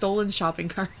stolen shopping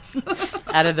carts.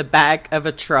 Out of the back of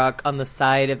a truck on the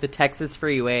side of the Texas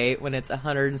freeway when it's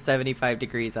 175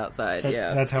 degrees outside.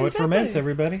 Yeah. That's how it ferments,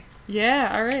 everybody.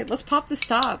 Yeah, all right. Let's pop this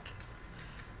top.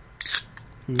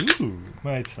 Ooh,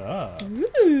 my top.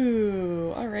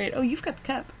 Ooh, all right. Oh, you've got the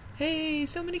cup. Hey,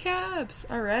 so many cups.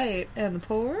 All right. And the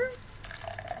pour.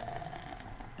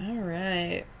 All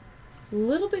right.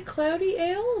 Little bit cloudy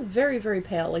ale. Very, very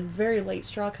pale. Like very light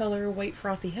straw color, white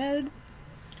frothy head.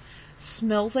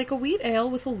 Smells like a wheat ale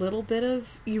with a little bit of...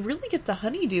 You really get the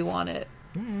honeydew on it.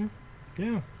 Mm-hmm.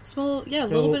 Yeah. Smell, yeah, a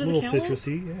little bit of the little cantaloupe.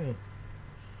 citrusy, yeah.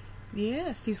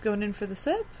 Yeah, Steve's going in for the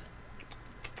sip.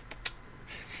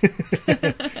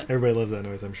 Everybody loves that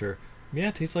noise, I'm sure. Yeah,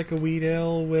 it tastes like a wheat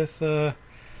ale with,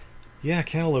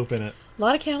 cantaloupe in it. A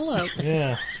lot of cantaloupe.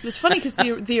 Yeah. It's funny because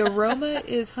the aroma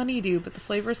is honeydew, but the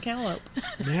flavor is cantaloupe.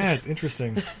 Yeah, it's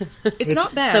interesting. It's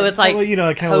not bad. So it's like Well, you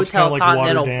know, cantaloupe's Hotel kinda like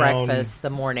Continental watered down. breakfast the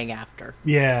morning after.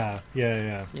 Yeah.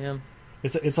 Yeah.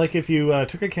 It's like if you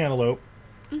took a cantaloupe,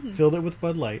 Mhm. filled it with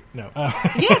Bud Light. No.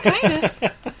 Yeah, kind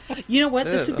of. You know what?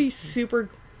 This Ew. would be super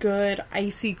good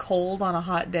icy cold on a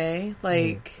hot day.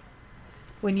 Like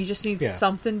when you just need Yeah.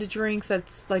 something to drink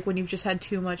that's like when you've just had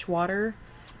too much water.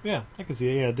 Yeah, I can see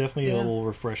it. Yeah, definitely a Yeah. little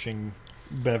refreshing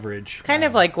beverage. It's kind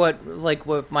of like what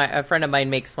a friend of mine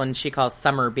makes one she calls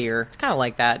summer beer. It's kind of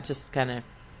like that, just kind of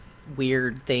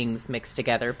weird things mixed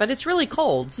together. But it's really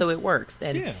cold, so it works.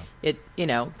 And Yeah. it,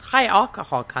 high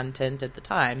alcohol content at the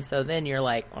time. So then you're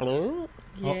like, oh.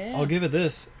 Yeah. I'll give it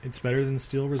this. It's better than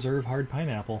Steel Reserve Hard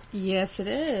Pineapple. Yes, it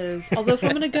is. Although if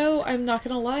I'm going to go, I'm not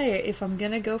going to lie. If I'm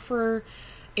going to go for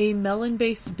a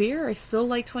melon-based beer, I still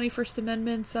like 21st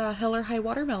Amendment's Hell or High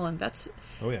Watermelon. That's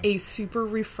a super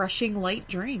refreshing light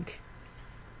drink.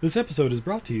 This episode is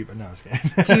brought to you, but no, I was kidding.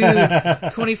 Dude,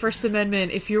 21st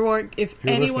Amendment, if anyone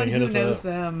listening, hit who us knows up.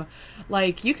 them,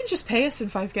 like, you can just pay us in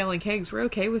 5-gallon kegs. We're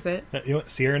okay with it. You know what?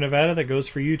 Sierra Nevada, that goes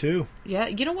for you too. Yeah,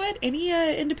 you know what? Any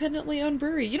independently owned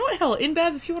brewery. You know what? Hell,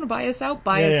 InBev, if you want to buy us out,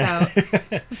 buy us out.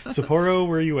 Sapporo,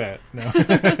 where you at? No.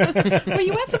 Well,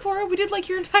 you went Sapporo. We did like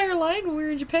your entire line when we were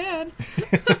in Japan.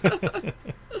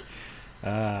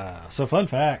 So fun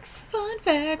facts. Fun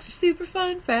facts are super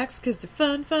fun facts because they're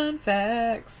fun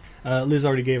facts. Liz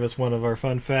already gave us one of our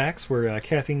fun facts where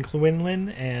Kathleen Quinlan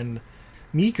and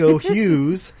Miko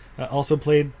Hughes also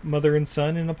played mother and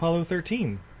son in Apollo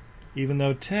 13. Even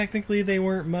though technically they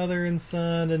weren't mother and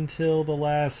son until the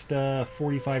last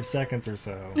 45 seconds or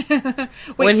so.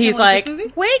 When he's like,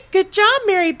 wait, good job,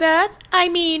 Mary Beth. I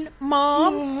mean,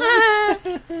 Mom.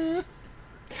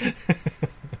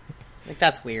 Like,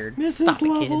 that's weird. Mrs. Stop it,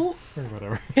 Lovell. Or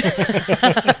whatever.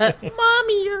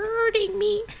 Mommy, you're hurting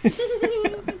me.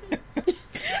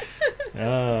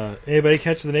 Anybody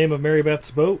catch the name of Mary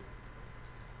Beth's boat?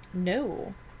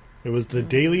 No. It was the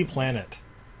Daily Planet.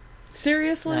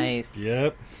 Seriously? Nice.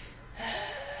 Yep.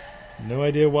 No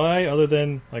idea why, other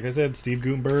than, like I said, Steve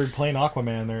Guttenberg playing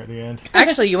Aquaman there at the end.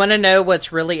 Actually, you want to know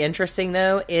what's really interesting,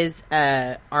 though, is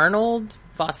Arnold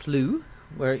Vosloo,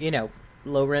 where,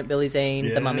 Low Rent Billy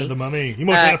Zane, the Mummy. The Mummy.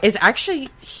 Is actually,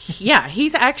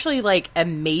 he's actually like a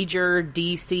major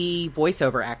DC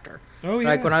voiceover actor. Oh, yeah.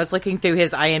 Like when I was looking through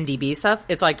his IMDb stuff,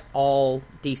 it's like all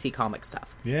DC comic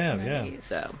stuff. Yeah, Nice. yeah.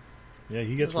 So, Yeah,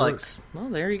 he gets like, work. well,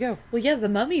 there you go. Well, yeah, the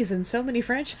Mummy's in so many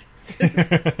franchises.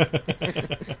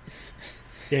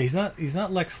 Yeah, he's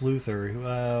not Lex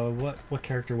Luthor. What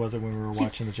character was it when we were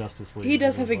watching the Justice League? He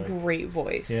does have a great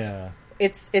voice. Yeah.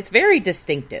 It's very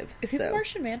distinctive. Is he the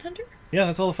Martian Manhunter? Yeah,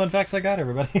 that's all the fun facts I got,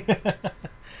 everybody.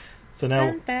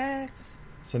 Fun facts.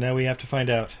 So now we have to find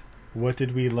out, what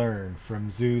did we learn from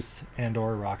Zeus and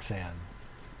or Roxanne?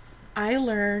 I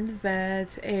learned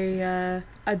that a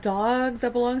dog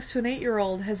that belongs to an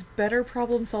 8-year-old has better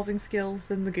problem-solving skills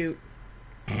than the Goot.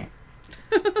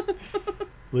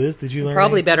 Liz, did you learn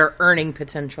Probably anything? better earning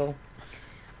potential.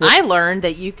 I learned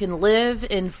that you can live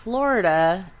in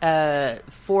Florida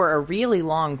for a really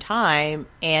long time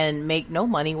and make no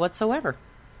money whatsoever.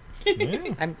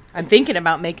 Yeah. I'm thinking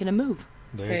about making a move.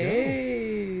 There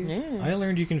you go. Yeah. I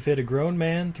learned you can fit a grown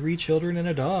man, 3 children, and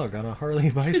a dog on a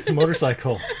Harley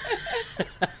motorcycle.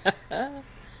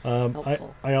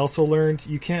 I also learned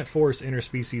you can't force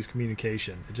interspecies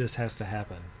communication. It just has to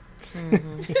happen.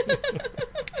 Mm-hmm.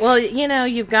 Well,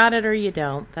 you've got it or you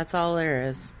don't. That's all there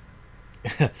is.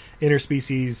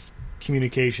 Interspecies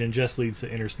communication just leads to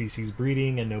interspecies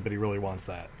breeding, and nobody really wants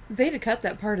that. They'd have cut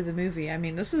that part of the movie. I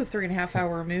mean, this is a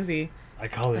 3.5-hour movie. I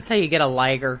call it... That's how you get a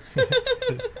liger.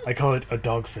 I call it a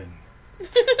dogfin.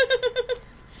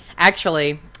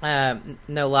 Actually,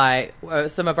 no lie,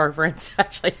 some of our friends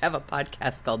actually have a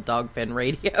podcast called Dogfin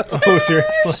Radio. Oh,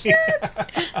 seriously?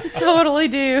 Totally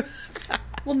do.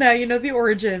 Well, now you know the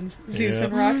origins. Zeus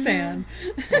and Roxanne.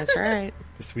 That's right.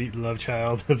 The sweet love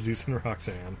child of Zeus and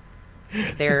Roxanne.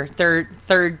 It's their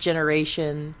third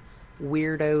generation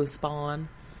weirdo spawn.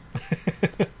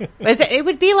 It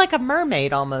would be like a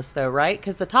mermaid almost, though, right?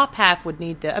 Because the top half would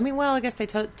need to... I guess they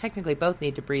technically both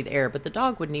need to breathe air, but the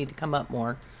dog would need to come up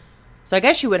more. So I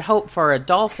guess you would hope for a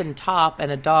dolphin top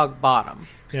and a dog bottom.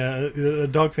 Yeah, a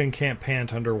dogfin can't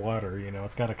pant underwater,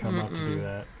 it's got to come up to do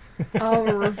that. Oh,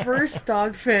 a reverse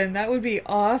dogfin. That would be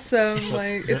awesome.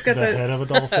 Like, it's got the head of a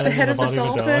dolphin, the head and of a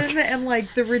dolphin, and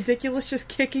like the ridiculous just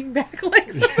kicking back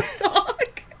legs of a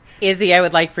dog. Izzy, I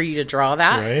would like for you to draw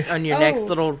that on your next Oh.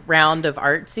 little round of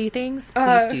artsy things.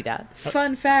 Please do that.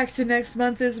 Fun fact, next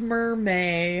month is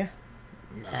Mermay.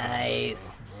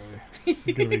 Nice. This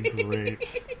is going to be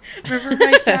great. Remember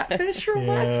my catfish from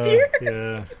last year?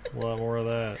 Yeah, a lot more of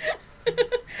that.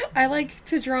 I like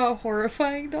to draw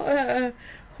horrifying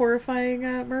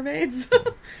mermaids.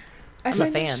 I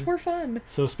find them just more fun.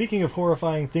 So speaking of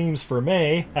horrifying themes for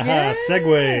May,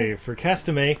 segue for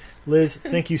Castame. Liz,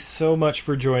 thank you so much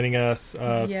for joining us.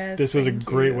 This was a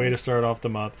great way to start off the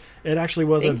month. It actually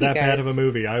wasn't that bad of a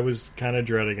movie. I was kind of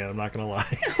dreading it, I'm not going to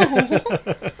lie.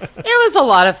 It was a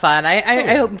lot of fun.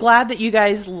 I'm glad that you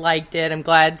guys liked it. I'm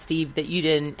glad, Steve, that you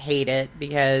didn't hate it,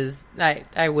 because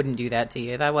I wouldn't do that to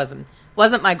you. That wasn't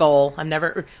my goal.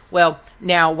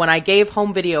 Now when I gave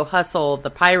Home Video Hustle the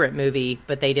pirate movie,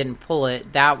 but they didn't pull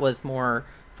it, that was more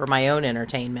for my own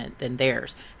entertainment than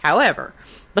theirs. However,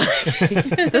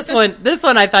 this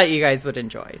one I thought you guys would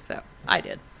enjoy, so I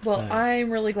did. Well,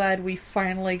 I'm really glad we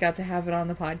finally got to have it on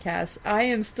the podcast.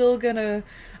 I'm still gonna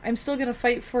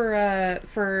fight for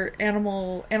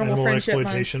animal friendship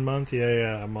exploitation month.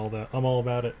 Yeah, I'm all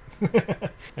about it.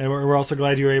 And we're also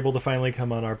glad you were able to finally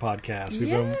come on our podcast. We've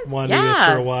been wanting to do this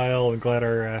for a while, and glad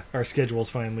our schedule's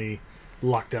finally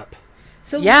locked up.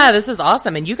 So this is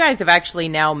awesome. And you guys have actually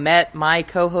now met my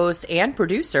co-host and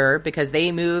producer, because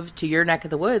they moved to your neck of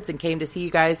the woods and came to see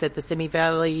you guys at the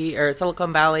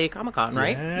Silicon Valley Comic-Con,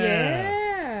 right?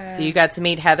 Yeah. So you got to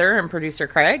meet Heather and producer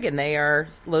Craig, and they are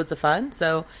loads of fun.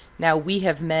 So now we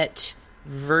have met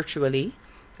virtually,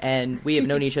 and we have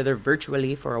known each other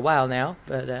virtually for a while now.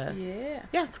 But yeah,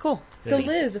 it's cool. So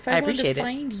Liz, if I wanted to appreciate it.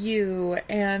 find you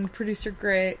and producer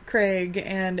Craig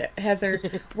and Heather,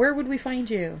 where would we find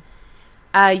you?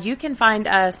 You can find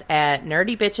us at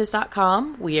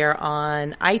nerdybitches.com. We are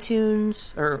on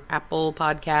iTunes or Apple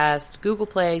Podcast, Google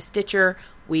Play, Stitcher.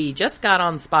 We just got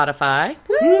on Spotify.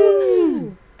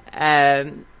 Woo!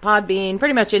 Podbean,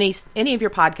 pretty much any of your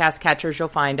podcast catchers, you'll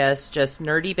find us. Just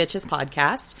Nerdy Bitches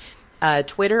Podcast.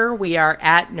 Twitter, we are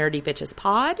at Nerdy Bitches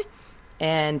Pod.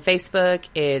 And Facebook,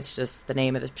 it's just the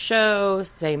name of the show.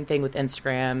 Same thing with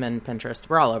Instagram and Pinterest.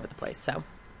 We're all over the place, so...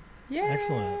 Yay.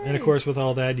 Excellent. And of course, with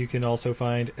all that, you can also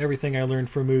find everything I learned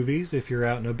from movies if you're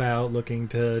out and about looking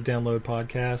to download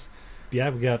podcasts. Yeah,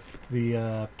 we got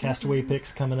the Castaway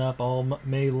picks coming up all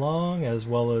May long, as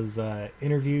well as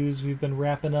interviews we've been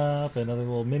wrapping up and other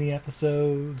little mini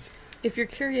episodes. If you're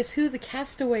curious who the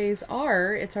Castaways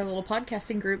are, it's our little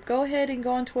podcasting group. Go ahead and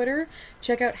go on Twitter.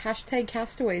 Check out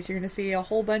 #Castaways. You're going to see a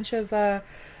whole bunch of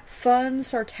fun,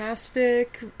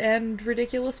 sarcastic, and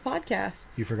ridiculous podcasts.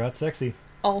 You forgot sexy.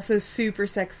 Also super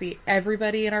sexy.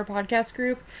 Everybody in our podcast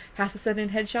group has to send in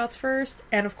headshots first,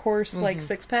 and of course, like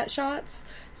 6-pack shots.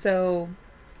 So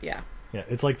Yeah. Yeah,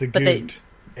 it's like the But Goot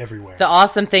everywhere. The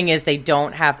awesome thing is they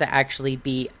don't have to actually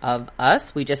be of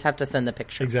us. We just have to send the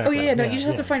picture. Exactly. Oh, yeah, no, you just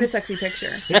have to find a sexy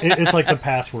picture. It's like the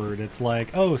password. It's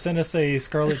like, oh, send us a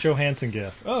Scarlett Johansson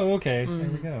gif. Oh, okay. There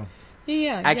we go.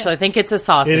 Yeah. Actually, I think it's a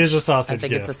sausage. It is a sausage I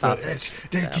think gif, it's a sausage.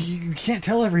 You can't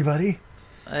tell everybody.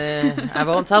 I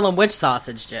won't tell them which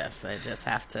sausage gif. They just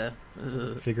have to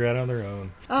figure out on their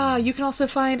own. You can also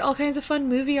find all kinds of fun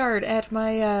movie art at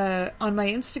my on my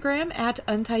Instagram at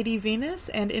UntidyVenus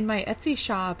and in my Etsy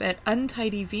shop at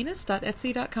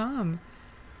untidyvenus.etsy.com.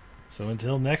 So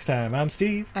until next time, I'm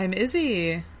Steve. I'm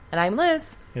Izzy. And I'm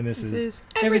Liz. And this is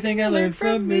Everything I Learned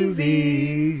from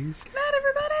Movies. Good night,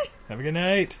 everybody. Have a good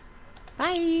night.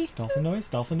 Bye. Dolphin noise,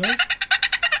 dolphin noise.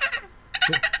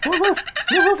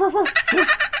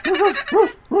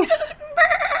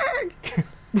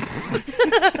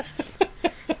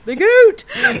 The Goot!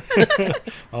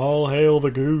 All hail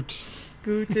the Goot.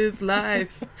 Goot is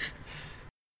life.